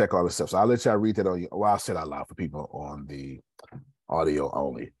 And you check all this stuff. So I'll let y'all read that on you. Well, I'll say it out loud for people on the audio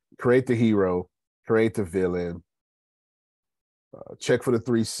only. Create the hero, create the villain, check for the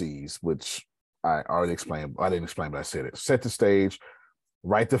 3 C's, which I already explained. I didn't explain, but I said it. Set the stage,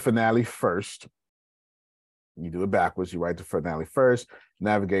 write the finale first. You do it backwards. You write the finale first,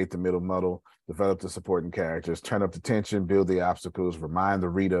 navigate the middle muddle, develop the supporting characters, turn up the tension, build the obstacles, remind the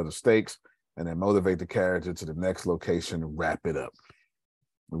reader of the stakes, and then motivate the character to the next location and wrap it up.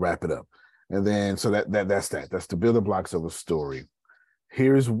 And then, so that's that. That's the building blocks of a story.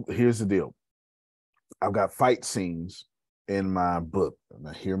 Here's the deal. I've got fight scenes in my book.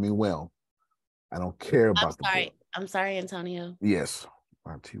 Now, hear me well. I don't care about the book. I'm sorry, Antonio. Yes.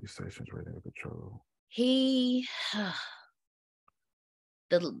 Our TV stations radio control.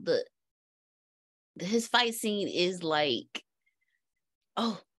 His fight scene is like,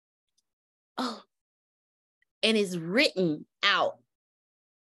 and it's written out.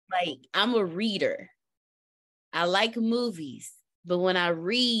 Like, I'm a reader. I like movies, but when I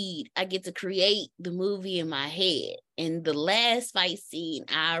read, I get to create the movie in my head. And the last fight scene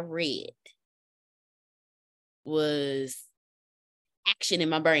I read was action in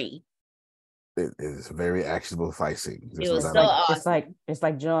my brain. It is a very actionable fight scene. It was so awesome. It's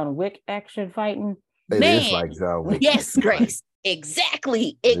like John Wick action fighting. It is like John Wick. Yes, Grace.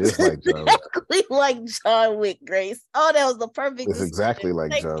 Exactly. Exactly like John Wick, Grace. Oh, that was the perfect. It's exactly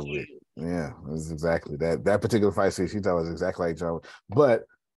like John Wick. Yeah, it was exactly that. That particular fight scene she thought was exactly like John Wick. But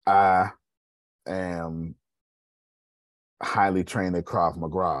I am highly trained at Krav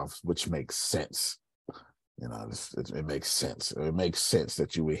Maga, which makes sense. You know, it makes sense. It makes sense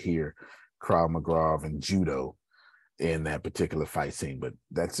that you would hear Krav Maga and judo in that particular fight scene, but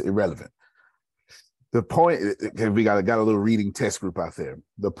that's irrelevant. The point, we got a little reading test group out there.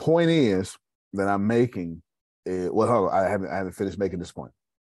 The point is that I'm making, hold on, I haven't finished making this point.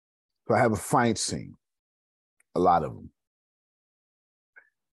 So I have a fight scene, a lot of them.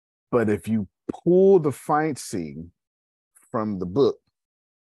 But if you pull the fight scene from the book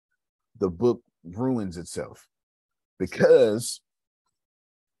ruins itself, because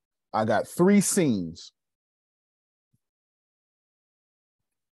I got 3 scenes.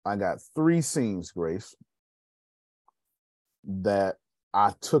 I got 3 scenes, Grace, that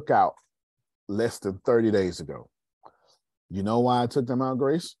I took out less than 30 days ago. You know why I took them out,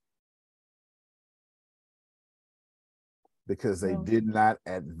 Grace? Because they did not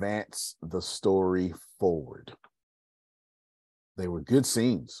advance the story forward. They were good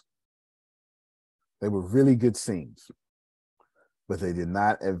scenes. They were really good scenes, but they did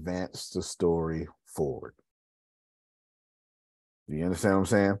not advance the story forward. Do you understand what I'm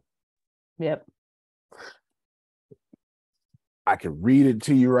saying? Yep. I can read it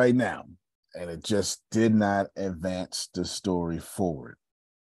to you right now. and it just did not advance the story forward.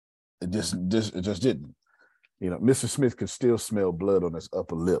 It just didn't. You know, Mr. Smith could still smell blood on his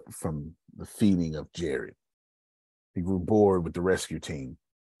upper lip from the feeding of Jared. He grew bored with the rescue team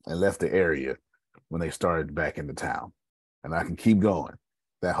and left the area when they started back into town. And I can keep going.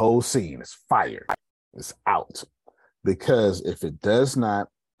 That whole scene is fire. It's out. Because if it does not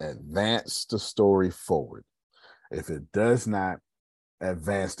advance the story forward, if it does not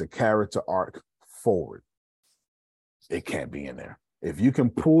advance the character arc forward, it can't be in there. If you can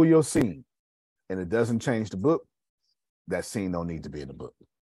pull your scene and it doesn't change the book, that scene don't need to be in the book.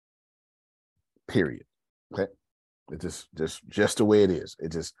 Period. Okay? It just the way it is.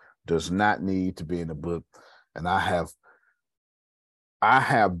 It just does not need to be in the book. And I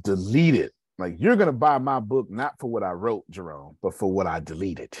have deleted, like, you're gonna buy my book not for what I wrote, Jerome, but for what I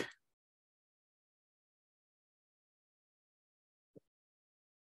deleted.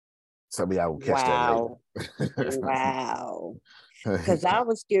 Some of y'all will catch that later. Wow. Because I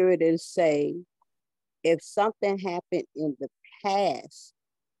was scared to say, if something happened in the past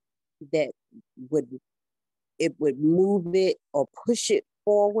that would move it or push it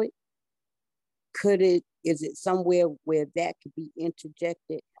forward, is it somewhere where that could be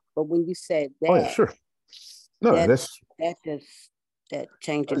interjected? But when you said that, oh yeah, sure. No, that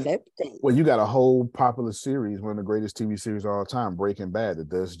changes everything. Well, you got a whole popular series, one of the greatest TV series of all time, Breaking Bad, that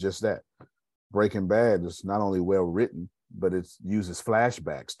does just that. Breaking Bad is not only well written, but it uses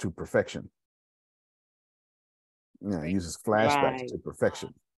flashbacks to perfection. Yeah, it uses flashbacks to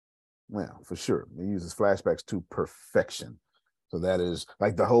perfection. Yeah, for sure. It uses flashbacks to perfection. So that is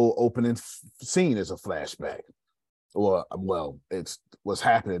like the whole opening scene is a flashback. Or, well, it's what's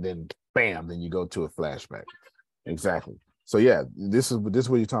happening, then bam, then you go to a flashback. Exactly. So yeah, this is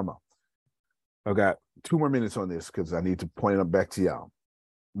what you're talking about. I've got 2 more minutes on this because I need to point it back to y'all.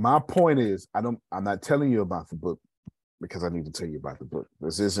 My point is, I'm not telling you about the book because I need to tell you about the book.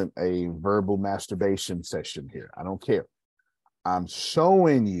 This isn't a verbal masturbation session here. I don't care. I'm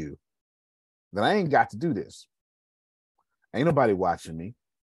showing you that I ain't got to do this. Ain't nobody watching me.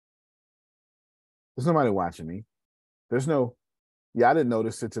 There's nobody watching me. There's no, I didn't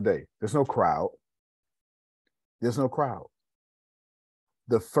notice it today. There's no crowd. There's no crowd.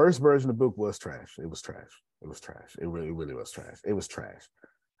 The first version of the book was trash. It was trash. It was trash. It really, really was trash. It was trash.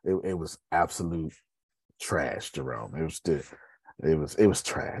 It was absolute trash, Jerome. It was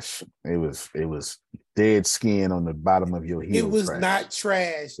trash. It was dead skin on the bottom of your heel. It was not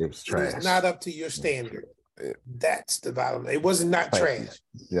trash. It was trash. It was not up to your standard. That's the bottom. It was not trash.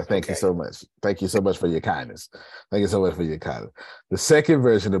 Yeah, thank you so much. Thank you so much for your kindness. Thank you so much for your kindness. The second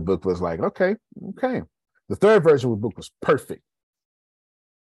version of the book was like, okay. The third version of the book was perfect.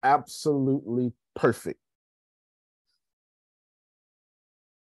 Absolutely perfect.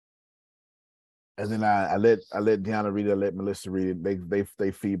 And then I let Deanna read it, I let Melissa read it.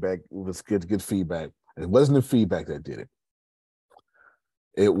 They feedback. It was good feedback. It wasn't the feedback that did it.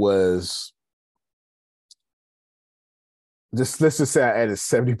 It was let's just say I added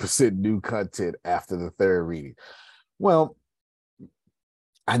 70% new content after the third reading. Well,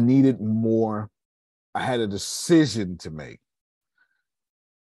 I needed more. I had a decision to make.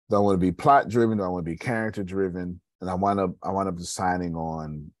 Do I want to be plot driven? Do I want to be character driven? And I wound up deciding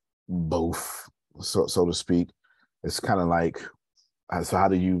on both, so to speak. It's kind of like, so how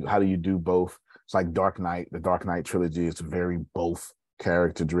do you do both? It's like Dark Knight. The Dark Knight trilogy is very both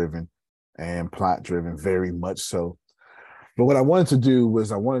character driven and plot driven, very much so. But what I wanted to do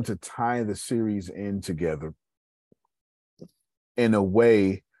was I wanted to tie the series in together in a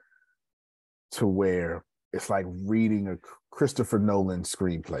way to where it's like reading a Christopher Nolan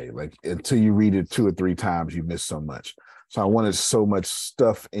screenplay. Like, until you read it 2 or 3 times, you miss so much. So I wanted so much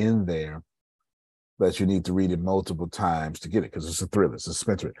stuff in there that you need to read it multiple times to get it, because it's a thriller, it's a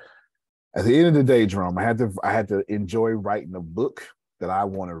suspense. At the end of the day, Jerome, I had to enjoy writing a book that I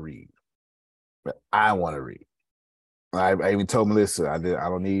want to read. That I want to read. I even told Melissa I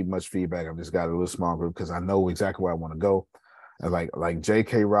don't need much feedback. I've just got a little small group because I know exactly where I want to go. And like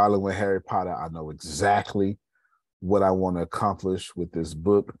J.K. Rowling with Harry Potter, I know exactly what I want to accomplish with this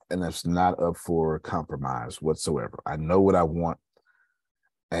book, and it's not up for compromise whatsoever. I know what I want,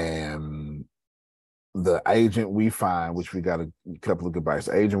 and the agent we find, which we got a couple of goodbyes,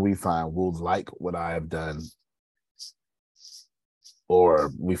 the agent we find will like what I have done, or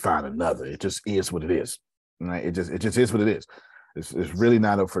we find another. It just is what it is. Right? It just is what it is. It's really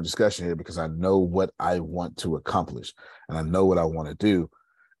not up for discussion here because I know what I want to accomplish, and I know what I want to do,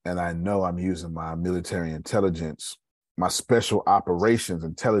 and I know I'm using my military intelligence, my special operations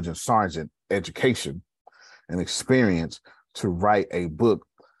intelligence sergeant education and experience to write a book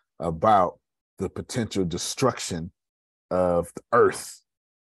about the potential destruction of the earth.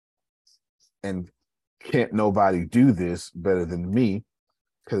 And can't nobody do this better than me,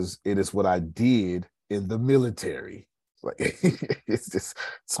 because it is what I did in the military. Like it's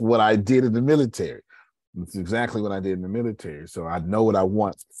what I did in the military. It's exactly what I did in the military. So I know what I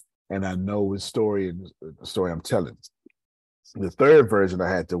want, and I know the story I'm telling. The third version, I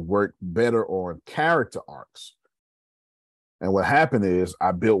had to work better on character arcs. And what happened is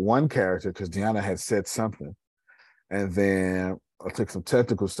I built one character because Deanna had said something. And then I took some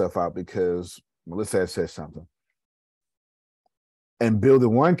technical stuff out because Melissa had said something. And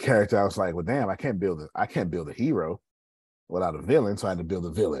building one character, I was like, well, damn, I can't build a hero without a villain. So I had to build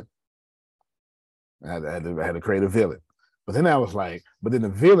a villain. I had to create a villain. But then I was like, but then the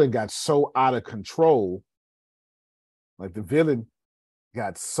villain got so out of control. Like the villain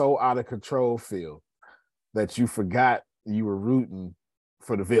got so out of control, Phil, that you forgot you were rooting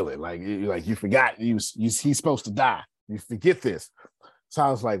for the villain. Like you forgot he's supposed to die. You forget this. So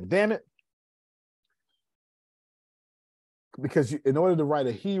I was like, damn it. Because in order to write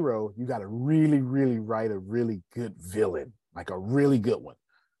a hero, you got to really, really write a really good villain, like a really good one.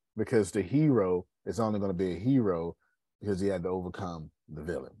 Because the hero is only going to be a hero because he had to overcome the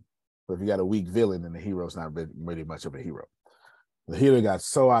villain. But if you got a weak villain, then the hero's not really much of a hero. The hero got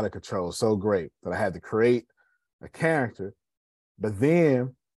so out of control, so great, that I had to create a character. But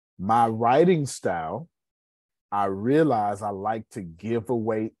then my writing style, I realized I like to give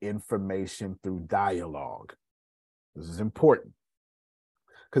away information through dialogue. This is important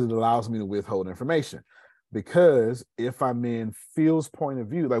because it allows me to withhold information. Because if I'm in Phil's point of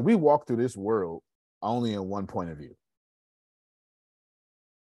view, like we walk through this world only in one point of view.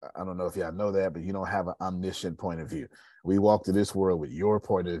 I don't know if y'all know that, but you don't have an omniscient point of view. We walk through this world with your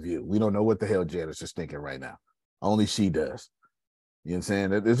point of view. We don't know what the hell Janice is thinking right now. Only she does. You know what I'm saying?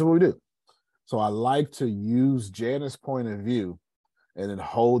 This is what we do. So I like to use Janice's point of view and then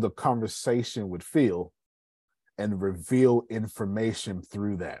hold a conversation with Phil and reveal information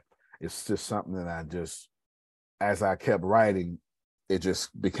through that. It's just something that I just, as I kept writing, it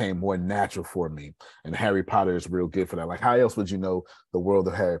just became more natural for me. And Harry Potter is real good for that. Like, how else would you know the world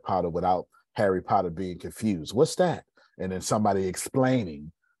of Harry Potter without Harry Potter being confused? What's that? And then somebody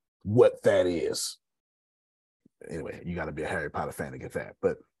explaining what that is. Anyway, you got to be a Harry Potter fan to get that.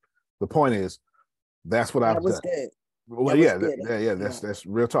 But the point is, that's what I've done. Good. Well, that's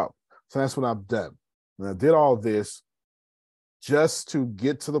real talk. So that's what I've done. And I did all this just to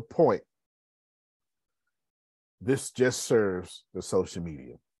get to the point. This just serves the social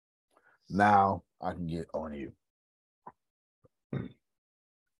media. Now I can get on you.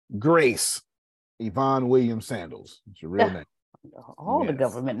 Grace Yvonne Williams Sandals. It's your real name. All the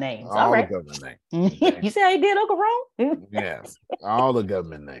government names. All right. the government names. Okay. You see how you did, Uncle Ron? Yes. All the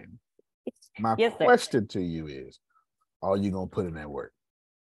government names. My question to you is, are you going to put in that work?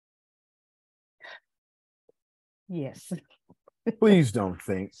 Yes. Please don't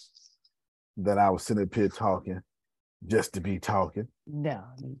think that I was sitting up here talking just to be talking. No.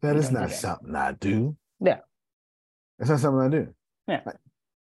 That is not something I do. No. It's not something I do. Yeah.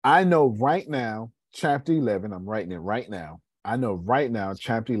 I know right now, chapter 11, I'm writing it right now. I know right now,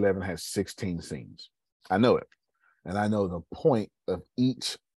 chapter 11 has 16 scenes. I know it. And I know the point of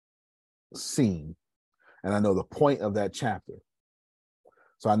each scene. And I know the point of that chapter.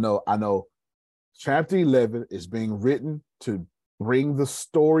 So I know chapter 11 is being written to bring the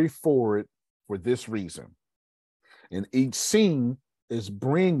story forward for this reason. And each scene is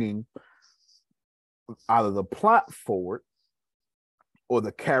bringing either the plot forward or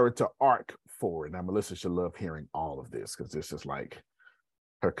the character arc forward. Now, Melissa should love hearing all of this because this is like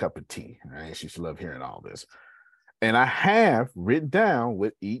her cup of tea, right? She should love hearing all this. And I have written down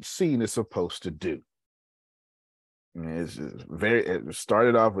what each scene is supposed to do. And it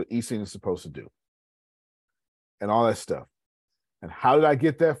started off with each scene is supposed to do. And all that stuff. And how did I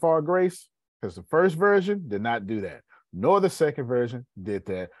get that far, Grace? Because the first version did not do that. Nor the second version did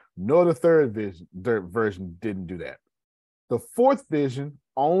that. Nor the third version didn't do that. The fourth vision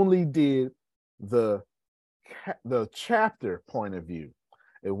only did the chapter point of view.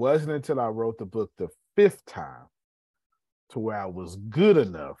 It wasn't until I wrote the book the fifth time to where I was good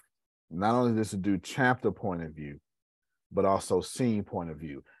enough, not only just to do chapter point of view, but also scene point of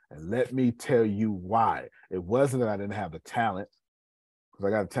view. And let me tell you why. It wasn't that I didn't have the talent, because I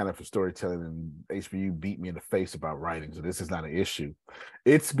got a talent for storytelling, and HBU beat me in the face about writing, so this is not an issue.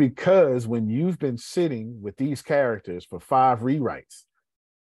 It's because when you've been sitting with these characters for 5 rewrites,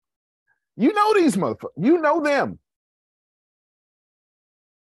 you know these motherfuckers. You know them.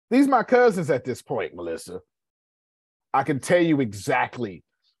 These my cousins at this point, Melissa. I can tell you exactly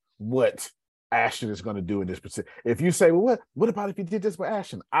what Ashton is going to do in this particular. If you say, well, what about if you did this with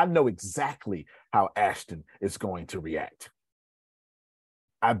Ashton? I know exactly how Ashton is going to react.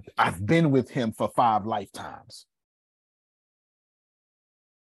 I've been with him for 5 lifetimes.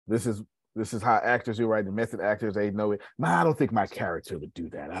 This is how actors do, right? The method actors, they know it. I don't think my character would do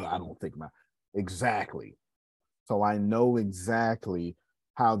that. I don't think exactly. So I know exactly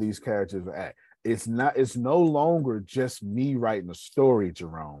how these characters act. It's no longer just me writing a story,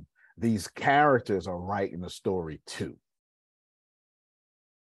 Jerome. These characters are writing a story too.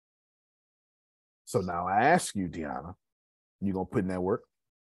 So now I ask you, Deanna, you gonna put in that work?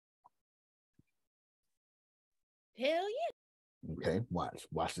 Hell yeah. Okay,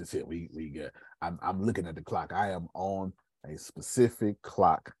 watch this here. We get. I'm looking at the clock. I am on a specific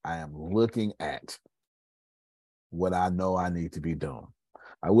clock. I am looking at what I know I need to be doing.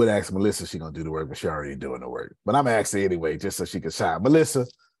 I would ask Melissa if she's gonna do the work, but she's already doing the work. But I'm gonna ask her anyway, just so she can shine. Melissa,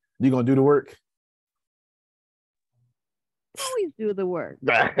 you gonna do the work? Always do the work.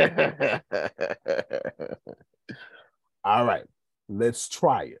 All right, let's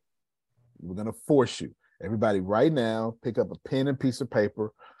try it. We're gonna force you. Everybody, right now, pick up a pen and piece of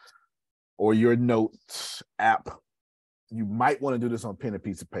paper or your notes app. You might want to do this on pen and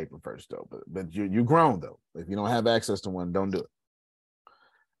piece of paper first, though. But you're grown, though. If you don't have access to one, don't do it.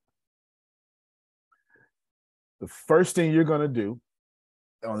 The first thing you're going to do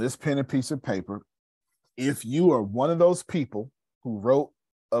on this pen and piece of paper, if you are one of those people who wrote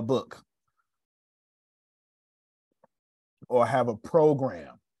a book or have a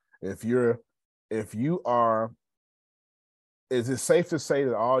program, if you are, is it safe to say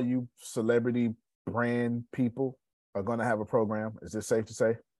that all you celebrity brand people are going to have a program? Is this safe to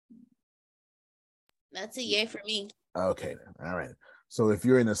say? That's a yay for me. Okay, then. All right. So if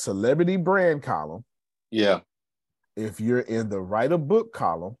you're in a celebrity brand column, yeah. If you're in the write a book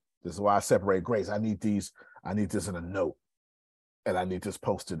column, this is why I separate grades. I need this in a note, and I need this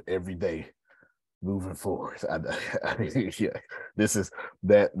posted every day moving forward. Yeah, this is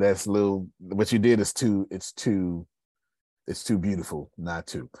that's little. What you did is it's too beautiful not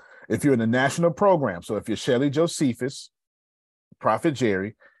to. If you're in a national program, so if you're Shelly Josephus, Prophet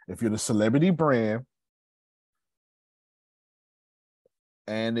Jerry, if you're the celebrity brand,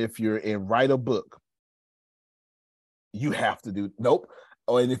 and if you're in write a book, you have to do nope.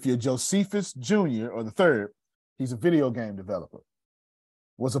 Oh, and if you're Josephus Jr. or the third, he's a video game developer.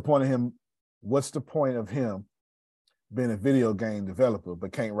 What's the point of him being a video game developer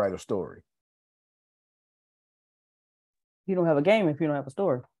but can't write a story? You don't have a game if you don't have a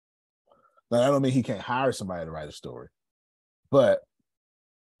story. Now, I don't mean he can't hire somebody to write a story, but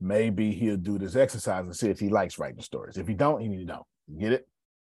maybe he'll do this exercise and see if he likes writing stories. If he don't, he don't. You get it?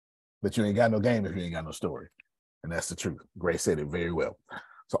 But you ain't got no game if you ain't got no story. And that's the truth. Grace said it very well.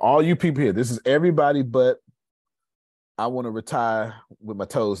 So all you people here, this is everybody, but I want to retire with my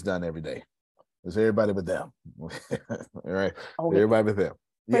toes done every day. It's everybody but them. All right. Okay. Everybody but them.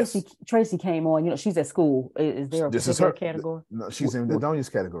 Tracy came on. She's at school. Is there a particular category? No, she's in the Donia's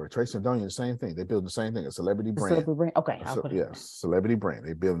category. Tracy and Donia, the same thing. They build the same thing. A celebrity brand. Celebrity brand. Okay. Celebrity brand.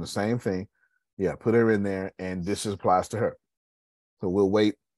 They building the same thing. Yeah, put her in there, and this just applies to her. So we'll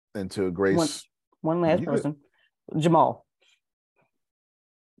wait until Grace. One last person. Jamal.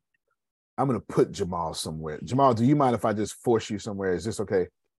 I'm going to put Jamal somewhere. Jamal, do you mind if I just force you somewhere? Is this okay?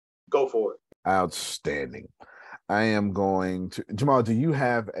 Go for it. Outstanding. I am going to... Jamal, do you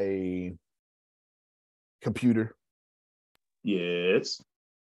have a computer? Yes.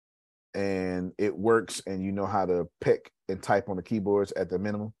 And it works and you know how to pick and type on the keyboards at the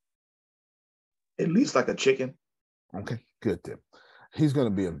minimum? At least like a chicken. Okay, good then. He's going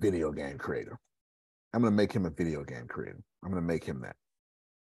to be a video game creator. I'm going to make him a video game creator. I'm going to make him that.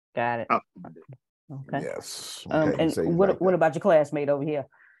 Got it. Okay. Yes. Okay. And what about your classmate over here?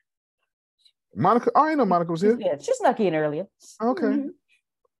 Monica. Oh, I know Monica was here. Yeah, she snuck in earlier. Okay. Mm-hmm.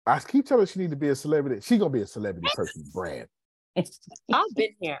 I keep telling her she need to be a celebrity. She's going to be a celebrity person brand. I've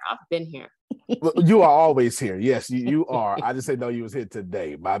been here. You are always here. Yes, you are. I just said no, you was here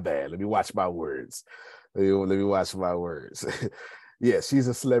today. My bad. Let me watch my words. Let me watch my words. Yes, she's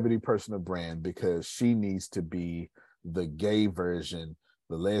a celebrity personal brand because she needs to be the gay version,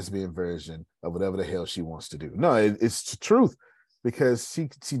 the lesbian version of whatever the hell she wants to do. No, it's the truth because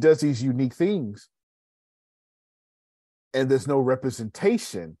she does these unique things and there's no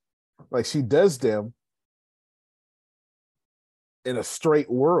representation. Like she does them in a straight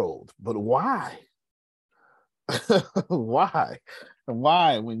world, but why? Why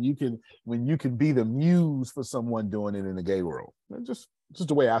when you can be the muse for someone doing it in the gay world? Just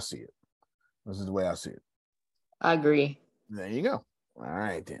the way I see it. This is the way I see it. I agree. There you go. All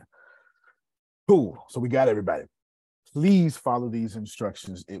right then. Cool. So we got everybody. Please follow these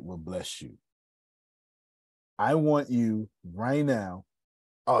instructions. It will bless you. I want you right now.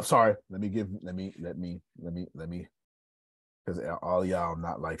 Oh, sorry. Let me, because all y'all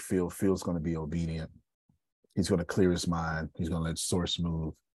not like Phil. Phil's going to be obedient. He's going to clear his mind. He's going to let source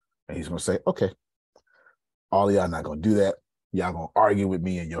move. And he's going to say, okay, all of y'all not going to do that. Y'all going to argue with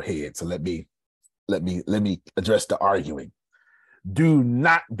me in your head. So let me address the arguing. Do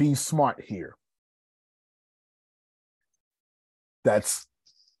not be smart here. That's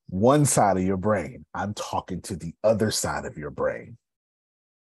one side of your brain. I'm talking to the other side of your brain.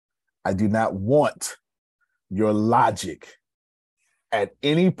 I do not want your logic. At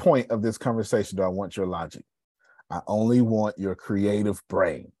any point of this conversation, do I want your logic? I only want your creative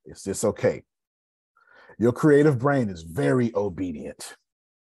brain. Is this okay? Your creative brain is very obedient.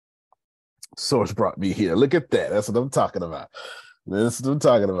 Source brought me here. Look at that. That's what I'm talking about. That's what I'm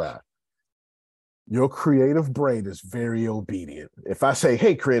talking about. Your creative brain is very obedient. If I say,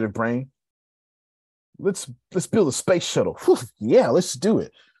 hey, creative brain, let's build a space shuttle. Whew, yeah, let's do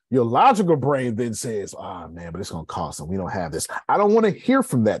it. Your logical brain then says, oh, man, but it's going to cost them. We don't have this. I don't want to hear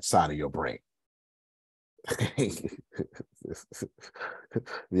from that side of your brain.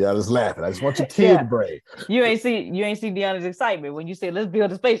 Yeah, I was laughing. I just want your kid brain. You ain't see Deanna's excitement when you said, let's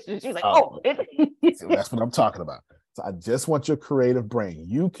build a space. She's like, oh. So that's what I'm talking about. So I just want your creative brain.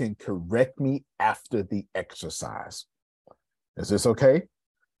 You can correct me after the exercise. Is this okay?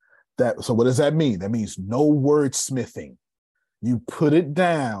 So what does that mean? That means no wordsmithing. You put it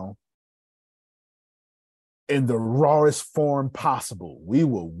down in the rawest form possible. We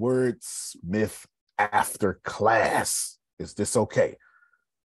will wordsmith after class. Is this okay?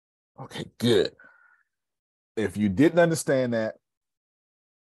 Okay, good. If you didn't understand that,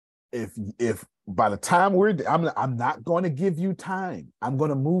 if by the time I'm not going to give you time. I'm going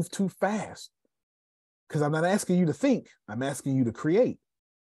to move too fast because I'm not asking you to think. I'm asking you to create.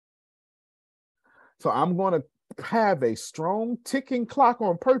 So I'm going to have a strong ticking clock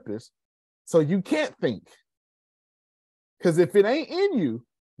on purpose so you can't think. Because if it ain't in you,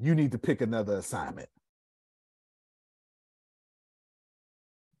 you need to pick another assignment.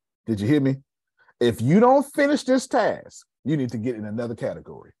 Did you hear me? If you don't finish this task, you need to get in another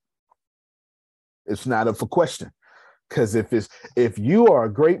category. It's not up for question. Because if you are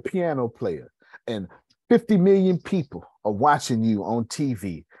a great piano player and 50 million people are watching you on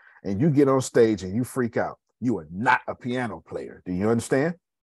TV and you get on stage and you freak out, you are not a piano player. Do you understand?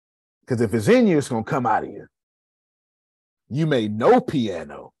 Because if it's in you, it's going to come out of you. You may know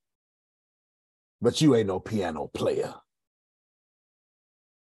piano, but you ain't no piano player.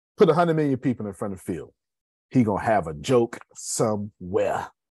 Put 100 million people in front of Phil. He going to have a joke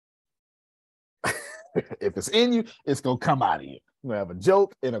somewhere. If it's in you, it's going to come out of you. You're going to have a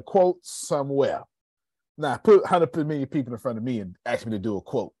joke and a quote somewhere. Now, put 100 million people in front of me and ask me to do a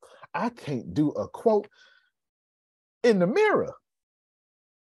quote. I can't do a quote in the mirror.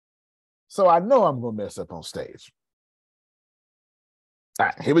 So I know I'm going to mess up on stage. All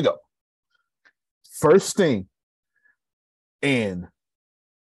right, here we go. First thing, in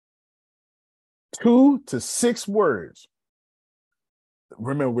 2 to 6 words.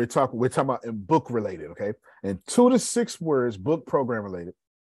 Remember, we're talking about in book related, okay? In 2 to 6 words, book program related.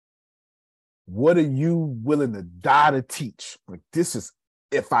 What are you willing to die to teach? Like, this is,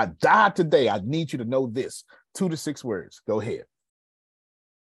 if I die today, I need you to know this. 2 to 6 words. Go ahead.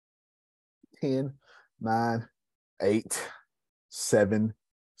 10, 9, 8, 7,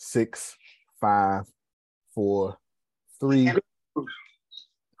 6, 5, 4, 3.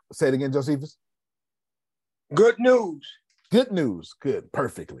 Say it again, Josephus. Good news. Good news. Good.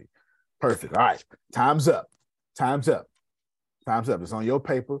 Perfectly. Perfect. All right. Time's up. Time's up. Time's up. It's on your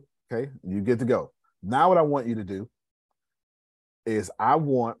paper. Okay. You get to go. Now what I want you to do is I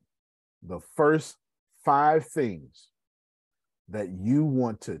want the first 5 things that you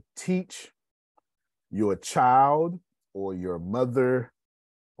want to teach your child or your mother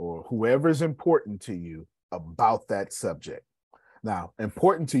or whoever is important to you about that subject. Now,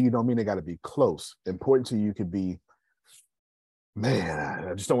 important to you don't mean they got to be close. Important to you could be, man,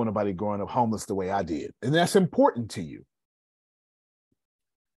 I just don't want nobody growing up homeless the way I did. And that's important to you.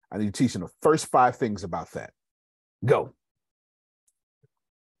 I need you teaching the first 5 things about that. Go.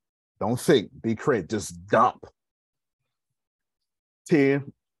 Don't think, be creative, just dump.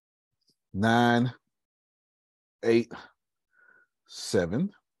 10, 9, 8, 7,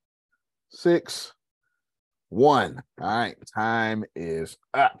 6, 1. All right, time is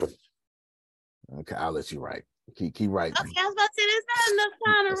up. Okay, I'll let you write. Keep writing. Okay, I was about to say there's not enough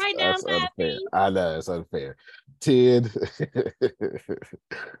time to write down that's unfair. I know it's unfair. 10,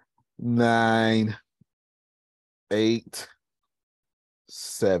 9, 8,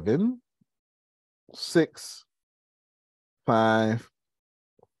 7, 6, 5,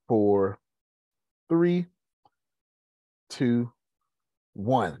 4, 3, 2,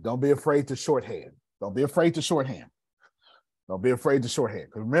 1. Don't be afraid to shorthand. Don't be afraid to shorthand. Don't be afraid to shorthand.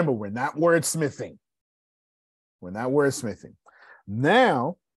 Because remember, we're not wordsmithing. We're not wordsmithing.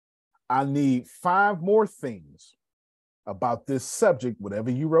 Now, I need 5 more things about this subject,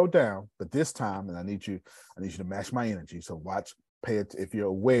 whatever you wrote down, but this time, and I need you to match my energy. So watch, pay it if you're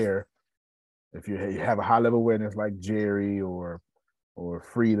aware, if you have a high level awareness like Jerry or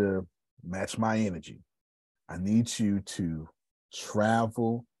Frida, match my energy. I need you to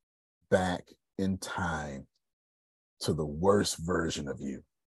travel back in time to the worst version of you.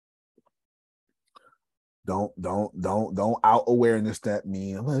 Don't out awareness that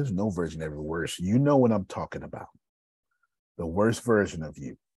mean, well, there's no version ever worse. You know what I'm talking about. The worst version of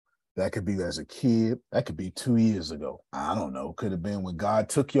you. That could be as a kid. That could be 2 years ago. I don't know. Could have been when God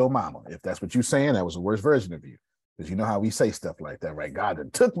took your mama. If that's what you're saying, that was the worst version of you. Because you know how we say stuff like that, right? God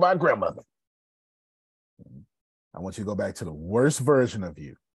done took my grandmother. I want you to go back to the worst version of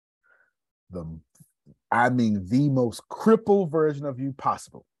you. The most crippled version of you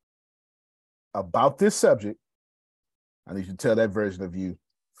possible. About this subject, I need you to tell that version of you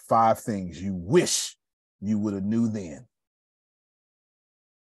 5 things you wish you would have knew then.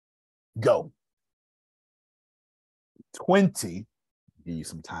 Go. 20. Give you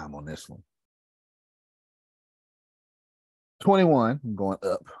some time on this one. 21. I'm going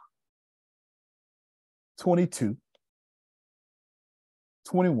up. 22.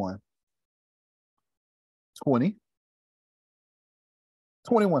 21. 20.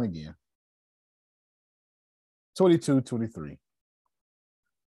 21 again. 22, 23.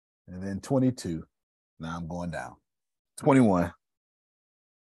 And then 22. Now I'm going down. 21.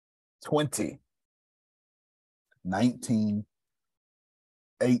 20, 19,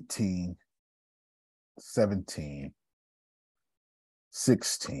 18, 17,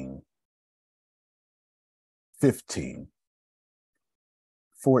 16, 15,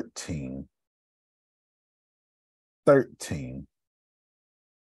 14, 13,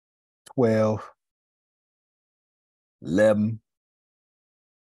 12, 11,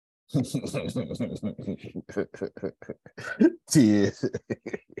 10,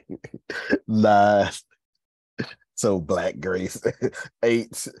 9, so Black Grace,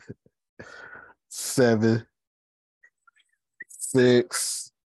 8, 7,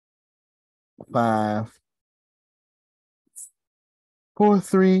 6, 5, 4,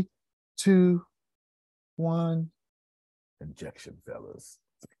 3, 2, 1. Injection, fellas.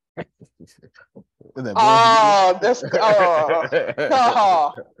 That's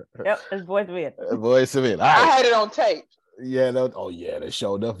Yep, it's Boys to Men. Boys to Men. I had it on tape. Yeah, they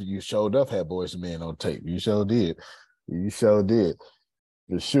showed up. You showed up, had Boys to Men on tape. You sure did. You sure did.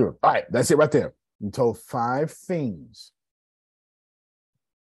 For sure. All right, that's it right there. You told 5 things.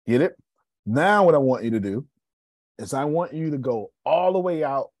 Get it? Now what I want you to do is I want you to go all the way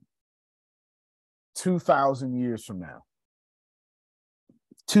out 2,000 years from now.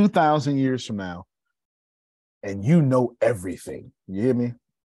 2,000 years from now, and you know everything. You hear me?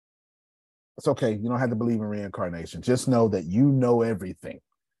 It's okay. You don't have to believe in reincarnation. Just know that you know everything.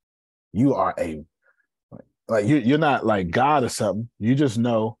 You are you're not like God or something. You just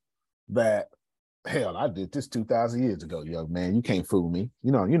know that, hell, I did this 2,000 years ago, young man. You can't fool me.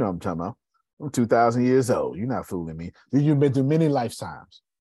 You know what I'm talking about. I'm 2,000 years old. You're not fooling me. You've been through many lifetimes.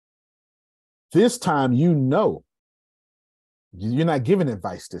 This time, you know. You're not giving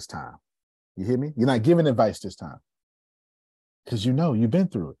advice this time. You hear me? You're not giving advice this time. Because you know, you've been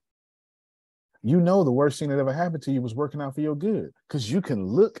through it. You know the worst thing that ever happened to you was working out for your good. Because you can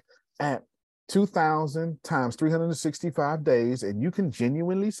look at 2,000 times 365 days and you can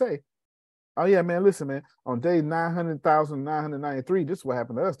genuinely say, oh yeah, man, listen, man, on day 900,993, this is what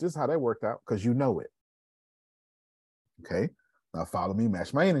happened to us. This is how that worked out, because you know it. Okay? Now follow me,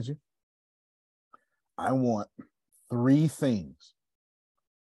 match my energy. I want 3 things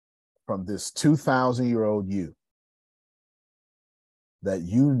from this 2,000-year-old you that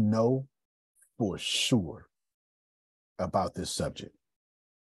you know for sure about this subject.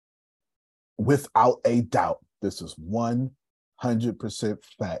 Without a doubt, this is 100%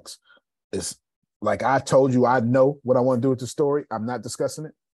 facts. It's like I told you, I know what I want to do with the story. I'm not discussing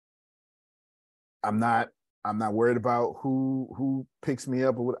it. I'm not worried about who picks me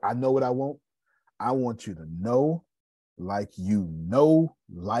up or what. I know what I want. I want you to know like you know.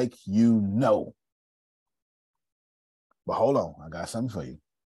 But hold on, I got something for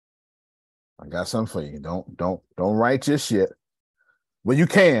you. Don't write just yet. Well, you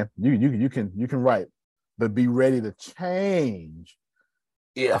can write, but be ready to change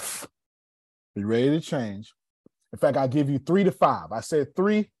if. Be ready to change. In fact, I'll give you 3 to 5. I said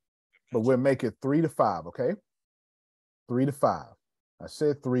 3, but we'll make it 3 to 5, okay? 3 to 5. I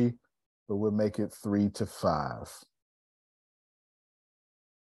said 3, but we'll make it 3 to 5.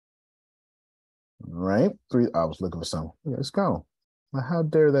 All right, 3. I was looking for something. Let's go. Now, how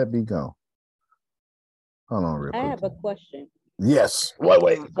dare that be go? Hold on, real quick. I have a question. Yes.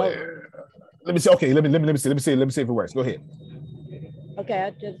 Wait. Let me see. Okay, let me see if it works. Go ahead.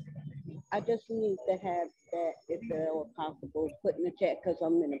 Okay, I just need to have that, if it were possible, put in the chat, because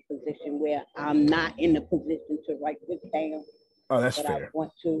I'm in a position where I'm not in a position to write this down. Oh, that's but fair. I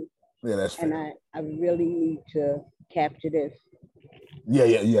want to. Yeah, that's fair. And I really need to capture this.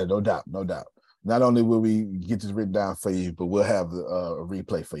 Yeah. No doubt. Not only will we get this written down for you, but we'll have a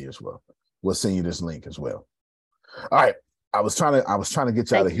replay for you as well. We'll send you this link as well. All right. I was trying to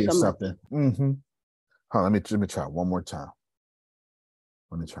get y'all to hear something. Mm-hmm. Hold on, let me try one more time.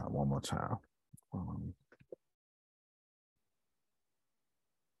 One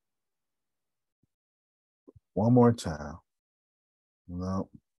more time. No.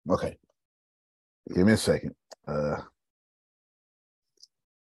 Okay. Give me a second.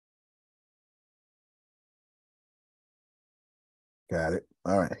 Got it.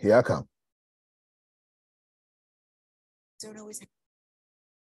 All right, here I come. One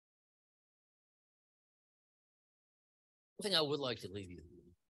thing I would like to leave you.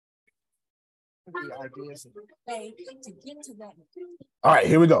 The ideas to get to that. All right,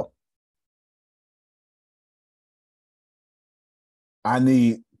 here we go. I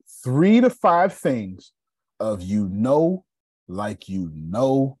need 3 to 5 things of you know, like you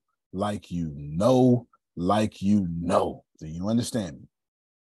know, like you know, like you know. Do you understand me?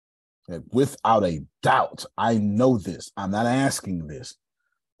 Okay, without a doubt, I know this. I'm not asking this.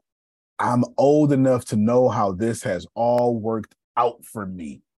 I'm old enough to know how this has all worked out for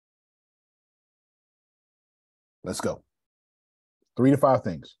me. Let's go. 3 to 5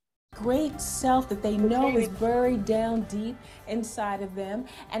 things. Great self that they know is buried down deep inside of them,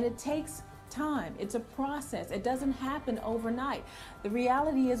 and it takes time. It's a process. It doesn't happen overnight. The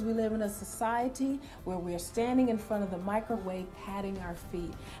reality is we live in a society where we're standing in front of the microwave patting our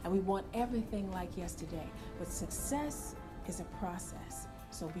feet, and we want everything like yesterday. But success is a process.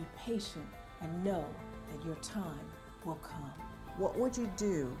 So be patient and know that your time will come. What would you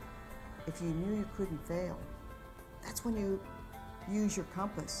do if you knew you couldn't fail? That's when you use your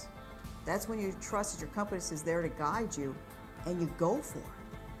compass. That's when you trust that your compass is there to guide you, and you go for it.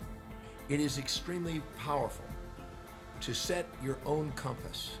 It is extremely powerful to set your own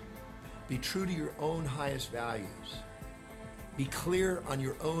compass. Be true to your own highest values. Be clear on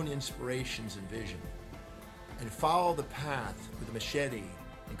your own inspirations and vision. And follow the path with a machete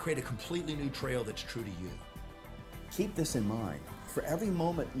and create a completely new trail that's true to you. Keep this in mind. For every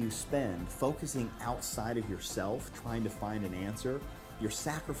moment you spend focusing outside of yourself, trying to find an answer, you're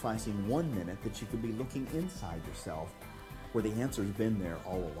sacrificing 1 minute that you could be looking inside yourself, where the answer's been there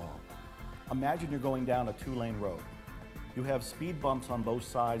all along. Imagine you're going down a 2-lane road. You have speed bumps on both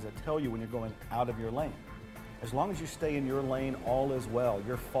sides that tell you when you're going out of your lane. As long as you stay in your lane, all is well.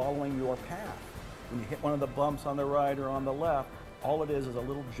 You're following your path. When you hit one of the bumps on the right or on the left, all it is a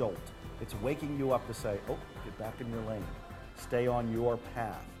little jolt. It's waking you up to say, oh, get back in your lane. Stay on your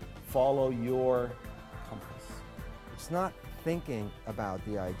path. Follow your compass. It's not thinking about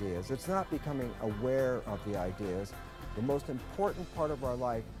the ideas. It's not becoming aware of the ideas. The most important part of our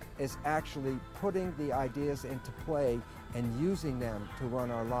life is actually putting the ideas into play and using them to run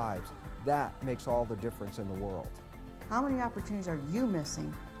our lives. That makes all the difference in the world. How many opportunities are you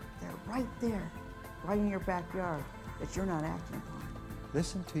missing? They're right there, right in your backyard, that you're not acting upon.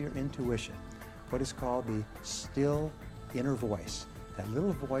 Listen to your intuition, what is called the still inner voice, that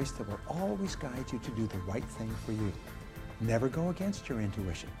little voice that will always guide you to do the right thing for you. Never go against your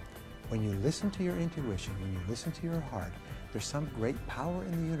intuition. When you listen to your intuition, when you listen to your heart, there's some great power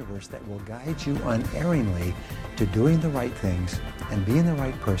in the universe that will guide you unerringly to doing the right things and being the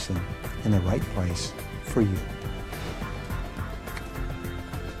right person in the right place for you.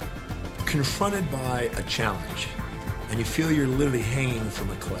 Confronted by a challenge, and you feel you're literally hanging from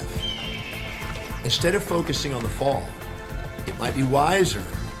a cliff. Instead of focusing on the fall, it might be wiser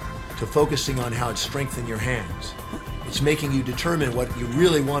to focusing on how it's strengthened your hands. It's making you determine what you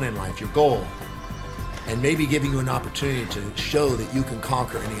really want in life, your goal, and maybe giving you an opportunity to show that you can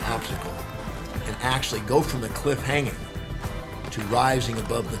conquer any obstacle and actually go from the cliff hanging to rising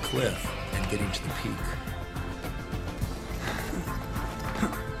above the cliff and getting to the peak.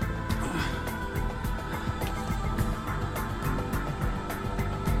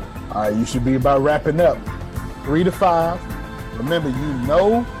 All right, you should be about wrapping up. 3 to 5. Remember, you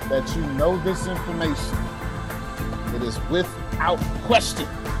know that you know this information. It is without question.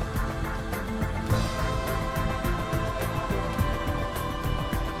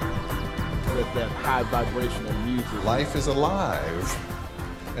 With that high vibrational music. Life is alive.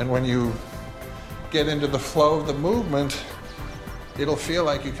 And when you get into the flow of the movement, it'll feel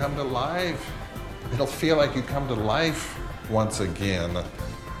like you come to life. It'll feel like you come to life once again.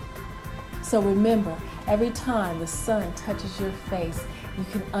 So remember, every time the sun touches your face, you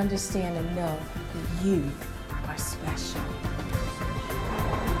can understand and know that you are special.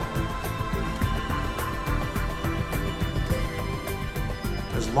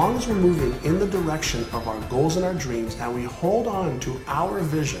 As long as we're moving in the direction of our goals and our dreams and we hold on to our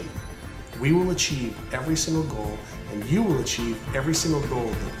vision, we will achieve every single goal and you will achieve every single goal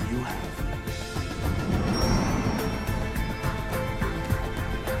that you have.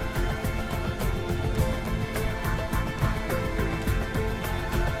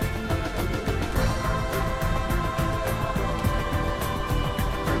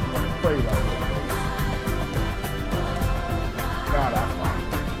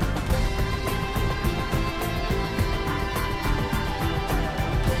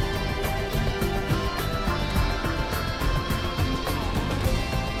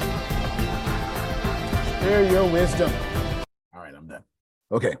 Share your wisdom. All right, I'm done.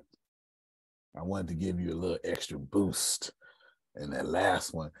 Okay. I wanted to give you a little extra boost in that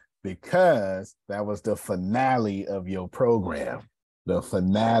last one because that was the finale of your program, the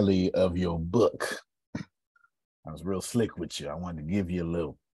finale of your book. I was real slick with you. I wanted to give you a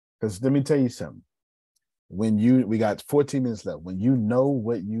little, because let me tell you something. We got 14 minutes left. When you know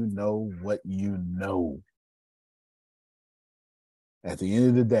what you know, at the end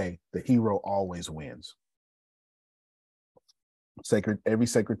of the day, the hero always wins. Every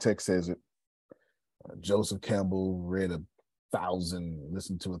sacred text says it. Joseph Campbell read 1,000,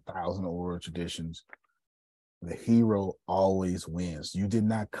 listened to 1,000 oral traditions. The hero always wins. You did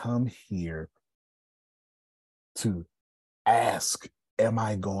not come here to ask, am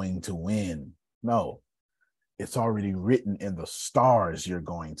I going to win? No, it's already written in the stars you're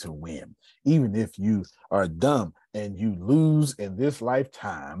going to win. Even if you are dumb and you lose in this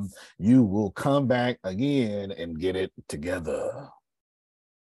lifetime, you will come back again and get it together.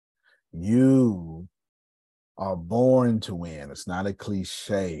 You are born to win. It's not a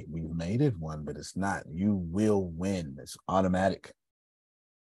cliche. We've made it one, but it's not. You will win. It's automatic.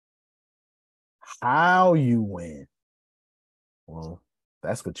 How you win? Well,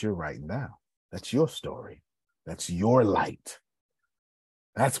 that's what you're writing down. That's your story. That's your light.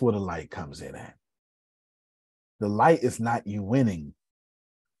 That's where the light comes in at. The light is not you winning.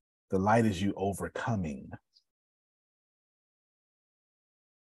 The light is you overcoming.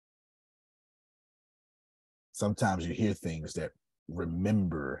 Sometimes you hear things that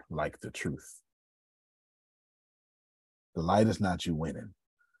remember like the truth. The light is not you winning.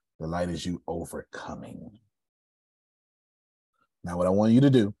 The light is you overcoming. Now, what I want you to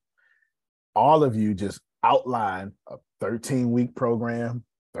do, all of you just outline a 13-week program,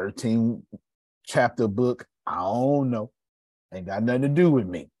 13-chapter book. I don't know. Ain't got nothing to do with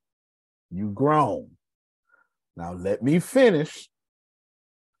me. You grown. Now, let me finish.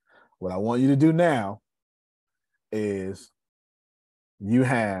 What I want you to do now is you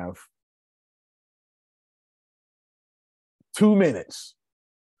have 2 minutes,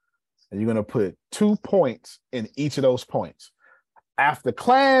 and you're going to put 2 points in each of those points. After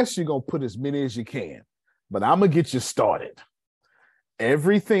class, you're going to put as many as you can, but I'm going to get you started.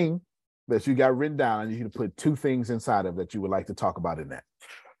 Everything that you got written down, you can put 2 things inside of that you would like to talk about in that.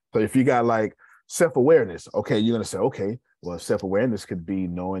 So if you got like self-awareness, okay, you're going to say, okay, well, self-awareness could be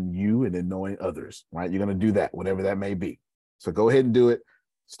knowing you and then knowing others, right? You're going to do that, whatever that may be. So go ahead and do it.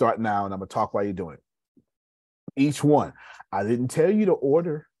 Start now, and I'm going to talk while you're doing it. Each one. I didn't tell you to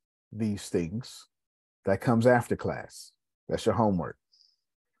order these things. That comes after class. That's your homework.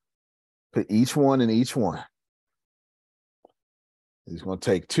 Put each one in each one. It's going to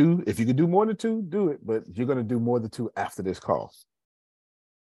take 2. If you can do more than 2, do it, but you're going to do more than 2 after this call.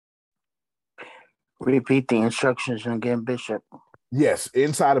 Repeat the instructions again, Bishop. Yes,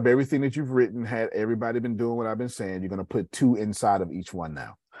 inside of everything that you've written, had everybody been doing what I've been saying, you're going to put 2 inside of each one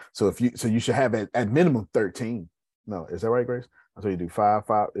now. So you should have at minimum 13. No, is that right, Grace? So you do 5,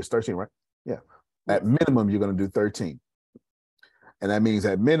 it's 13, right? Yeah. At minimum, you're going to do 13. And that means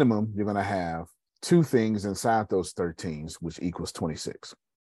at minimum, you're going to have 2 things inside those 13s, which equals 26.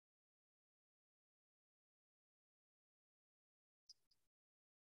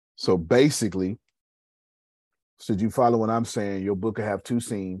 So basically, Should you follow what I'm saying, your book will have 2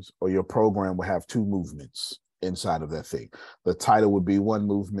 scenes or your program will have 2 movements inside of that thing. The title would be 1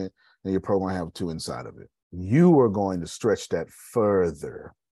 movement and your program have 2 inside of it. You are going to stretch that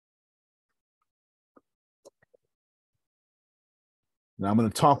further. Now I'm going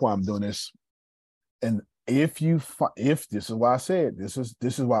to talk while I'm doing this. And if this is why I said, this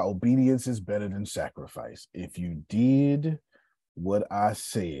is why obedience is better than sacrifice. If you did what I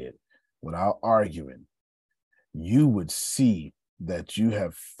said without arguing, you would see that you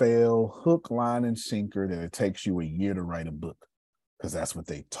have failed hook, line, and sinker, that it takes you a year to write a book, because that's what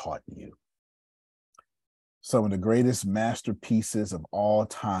they taught you. Some of the greatest masterpieces of all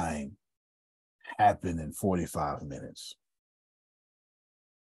time happen in 45 minutes.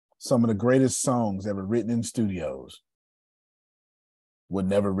 Some of the greatest songs ever written in studios were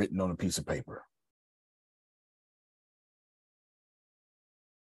never written on a piece of paper.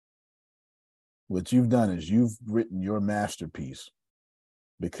 What you've done is you've written your masterpiece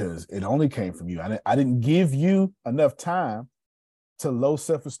because it only came from you. I didn't give you enough time to low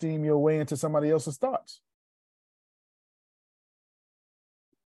self-esteem your way into somebody else's thoughts.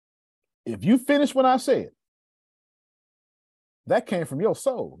 If you finish what I said, that came from your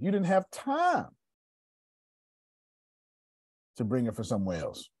soul. You didn't have time to bring it from somewhere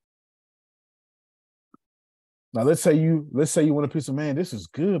else. Now, let's say you want a piece of, man, this is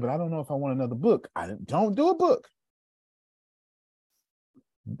good, but I don't know if I want another book. Don't do a book.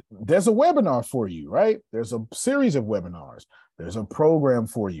 There's a webinar for you, right? There's a series of webinars. There's a program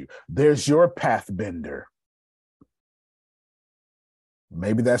for you. There's your path bender.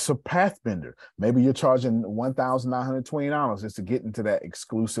 Maybe that's a path bender. Maybe you're charging $1,920 just to get into that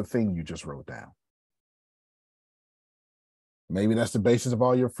exclusive thing you just wrote down. Maybe that's the basis of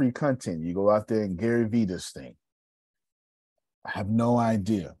all your free content. You go out there and Gary Vee this thing. I have no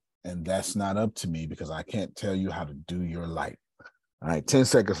idea. And that's not up to me because I can't tell you how to do your life. All right, 10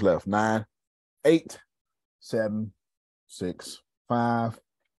 seconds left. 9, 8, 7, 6, 5,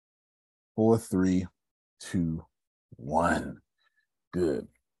 4, 3, 2, 1. Good.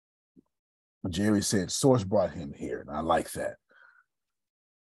 Jerry said Source brought him here, and I like that.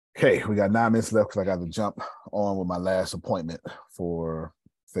 Okay, we got 9 minutes left because I got to jump on with my last appointment for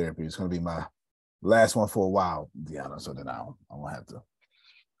therapy. It's going to be my last one for a while, Deanna, so then I won't have to.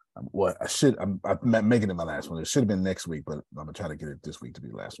 I'm making it my last one. It should have been next week, but I'm going to try to get it this week to be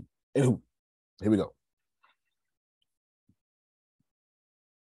the last one. Anywho, here we go.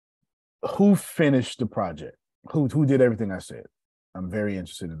 Who finished the project? Who did everything I said? I'm very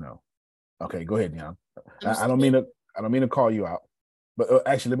interested to know. Okay, go ahead, Deanna. I don't mean to call you out, but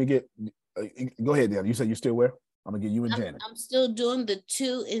actually, let me get. Go ahead, Deanna. You said you're still where? I'm gonna get you and Janet. I'm still doing the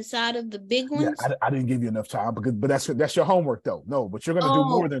 2 inside of the big ones. Yeah, I didn't give you enough time, but that's your homework though. No, but you're gonna do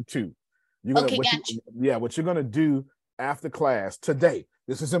more than 2. You're gonna, what you're gonna do after class today.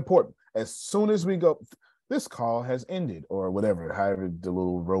 This is important. As soon as we go, this call has ended, or whatever, however the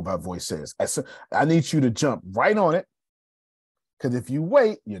little robot voice says. I need you to jump right on it. Because if you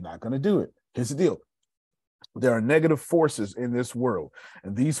wait, you're not going to do it. Here's the deal. There are negative forces in this world,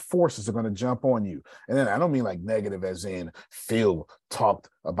 and these forces are going to jump on you. And then I don't mean like negative as in Phil talked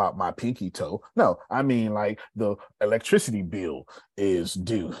about my pinky toe. No, I mean like the electricity bill is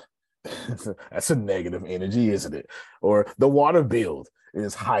due. That's a negative energy, isn't it? Or the water bill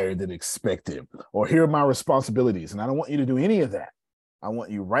is higher than expected. Or here are my responsibilities. And I don't want you to do any of that. I want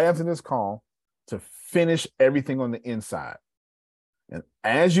you right after this call to finish everything on the inside. And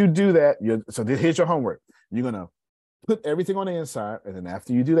as you do that, here's your homework. You're going to put everything on the inside. And then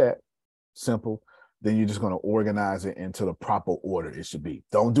after you do that, simple, then you're just going to organize it into the proper order it should be.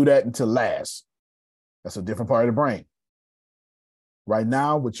 Don't do that until last. That's a different part of the brain. Right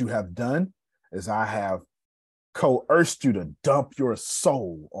now, what you have done is I have coerced you to dump your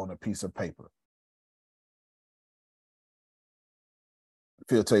soul on a piece of paper.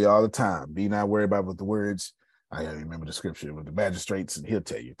 Phil tell you all the time, be not worried about what the words. I gotta remember the scripture with the magistrates, and he'll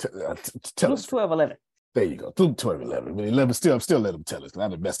tell you. Tell us. 12:11. There you go. 12:11. But 11 still let him tell us. I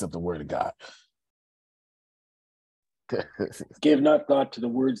haven't messed up the word of God. Give not thought to the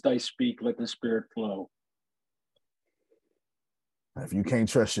words thy speak, let the spirit flow. If you can't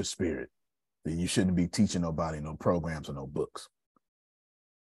trust your spirit, then you shouldn't be teaching nobody no programs or no books.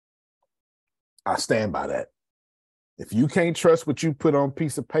 I stand by that. If you can't trust what you put on a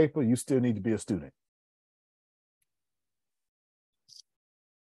piece of paper, you still need to be a student.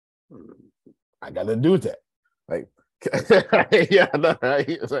 I got nothing to do with that. Like, yeah, no, right?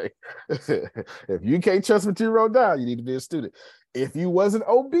 It's like, if you can't trust what you wrote down, you need to be a student. If you wasn't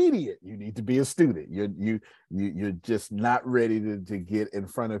obedient, you need to be a student. You're just not ready to get in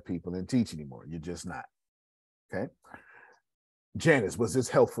front of people and teach anymore. You're just not. Okay. Janice, was this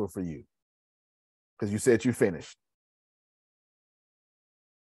helpful for you? Because you said you finished.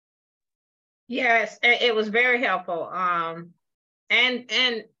 Yes, it was very helpful. And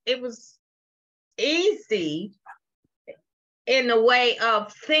it was easy in the way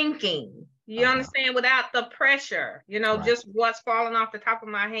of thinking. You understand, without the pressure, just what's falling off the top of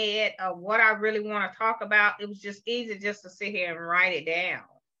my head of what I really want to talk about. It was just easy just to sit here and write it down.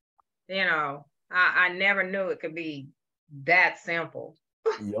 I never knew it could be that simple.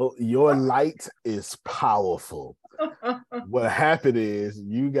 Your light is powerful. What happened is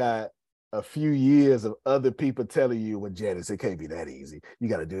you got a few years of other people telling you, well, Janice, it can't be that easy. You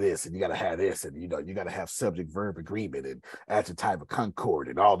got to do this, and you got to have this, and you got to have subject-verb agreement and adjective concord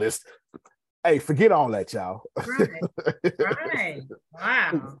and all this. Hey, forget all that, y'all. Right.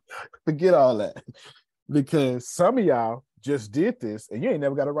 Wow. Forget all that. Because some of y'all just did this, and you ain't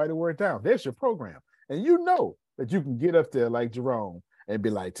never got to write a word down. There's your program. And you know that you can get up there like Jerome and be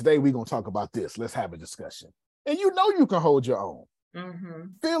like, today we're going to talk about this. Let's have a discussion. And you know you can hold your own. Mm-hmm.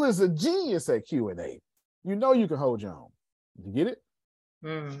 Phil is a genius at Q&A. You know you can hold your own. Did you get it?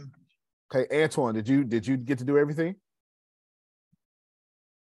 Mm. Okay, Antoine, did you get to do everything?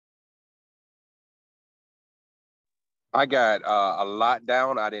 I got a lot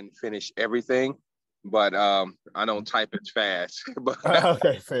down. I didn't finish everything, but I don't type as fast. But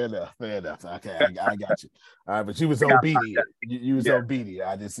Okay, fair enough. Okay, I got you. All right, but you was obedient. You was obedient.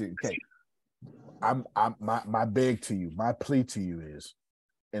 I just okay. My beg to you, my plea to you is,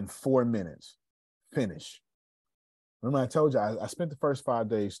 in 4 minutes, finish. Remember I told you I spent the first 5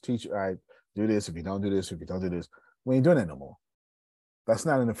 days teaching. All right, do this. If you don't do this, we ain't doing that no more. That's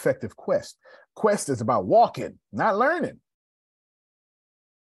not an effective quest. Quest is about walking, not learning.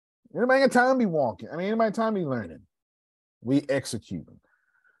 Anybody got time to be walking? Anybody time to be learning? We executing.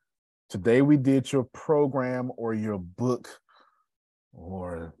 Today we did your program or your book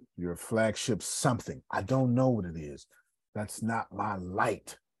or your flagship something. I don't know what it is. That's not my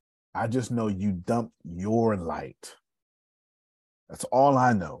light. I just know you dumped your light. That's all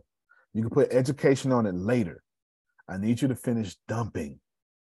I know. You can put education on it later. I need you to finish dumping.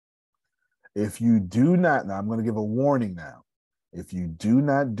 If you do not, now I'm going to give a warning now. If you do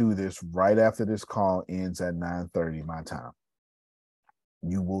not do this right after this call ends at 9:30 my time,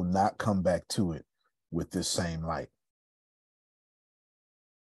 you will not come back to it with this same light.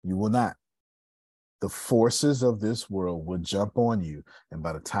 You will not. The forces of this world will jump on you, and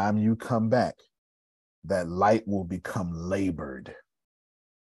by the time you come back, that light will become labored.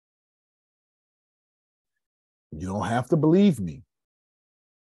 You don't have to believe me.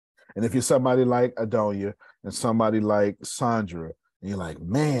 And if you're somebody like Adonia and somebody like Sandra, and you're like,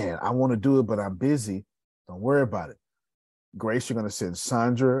 man, I want to do it, but I'm busy, don't worry about it. Grace, you're going to send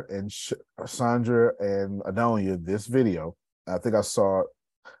Sandra and Adonia this video. I think I saw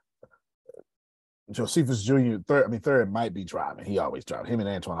Josephus Jr. Third might be driving. He always driving. Him and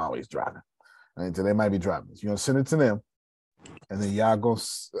Antoine always driving. And so they might be driving. You're going to send it to them. And then y'all going to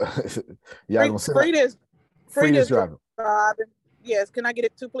send it. Frida's driving. Yes, can I get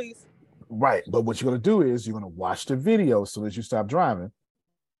it too, please? Right, but what you're going to do is you're going to watch the video as soon as you stop driving,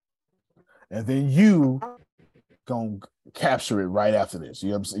 and then you going to capture it right after this. You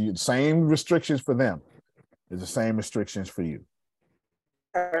know what I'm saying? Same restrictions for them. It's the same restrictions for you.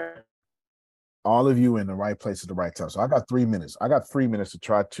 All of you in the right place at the right time. So I got 3 minutes. I got 3 minutes to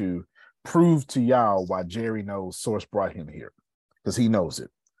try to prove to y'all why Jerry knows Source brought him here, because he knows it.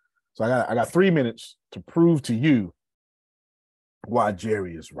 So I got 3 minutes to prove to you why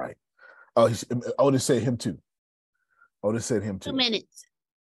Jerry is right. Otis said him too. Otis said him too. 2 minutes.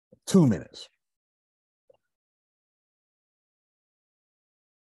 2 minutes.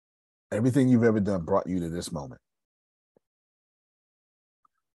 Everything you've ever done brought you to this moment.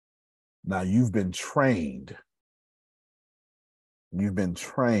 Now you've been trained. You've been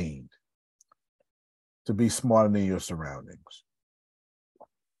trained to be smarter than your surroundings.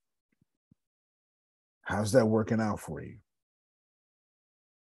 How's that working out for you?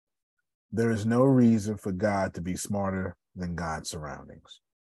 There is no reason for God to be smarter than God's surroundings.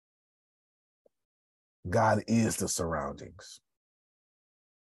 God is the surroundings.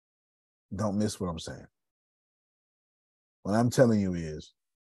 Don't miss what I'm saying. What I'm telling you is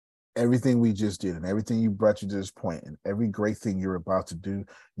everything we just did and everything you brought you to this point and every great thing you're about to do,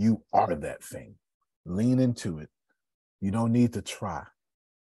 you are that thing. Lean into it. You don't need to try.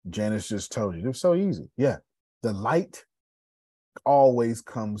 Janice just told you, they're so easy. Yeah, the light always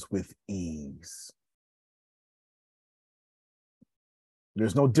comes with ease.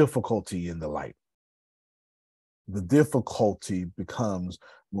 There's no difficulty in the light. The difficulty becomes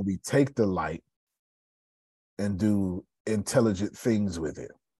when we take the light and do intelligent things with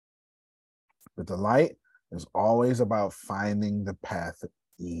it. But the light is always about finding the path of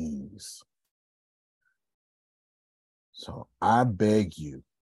ease. So I beg you,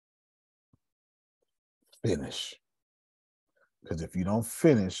 finish. Because if you don't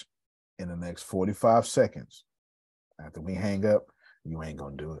finish in the next 45 seconds after we hang up, you ain't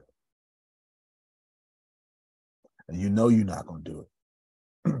going to do it. And you know you're not going to do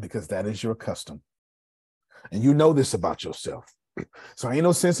it because that is your custom. And you know this about yourself. So ain't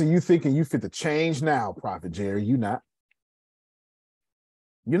no sense in you thinking you fit to change now, Prophet Jerry. You not.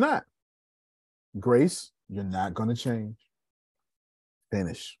 You're not. Grace, you're not going to change.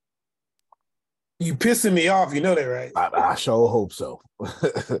 Finish. You pissing me off. You know that, right? I sure hope so.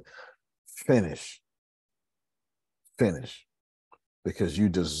 Finish. Finish. Because you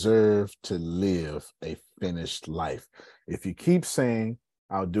deserve to live a finished life. If you keep saying,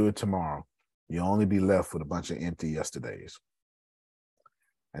 I'll do it tomorrow, you'll only be left with a bunch of empty yesterdays.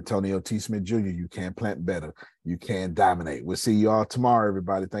 Antonio T. Smith Jr., you can plant better. You can dominate. We'll see you all tomorrow,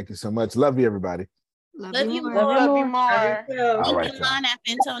 everybody. Thank you so much. Love you, everybody. Love you more. Love you more. All right, Keep your line up,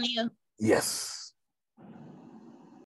 Antonio. Yes.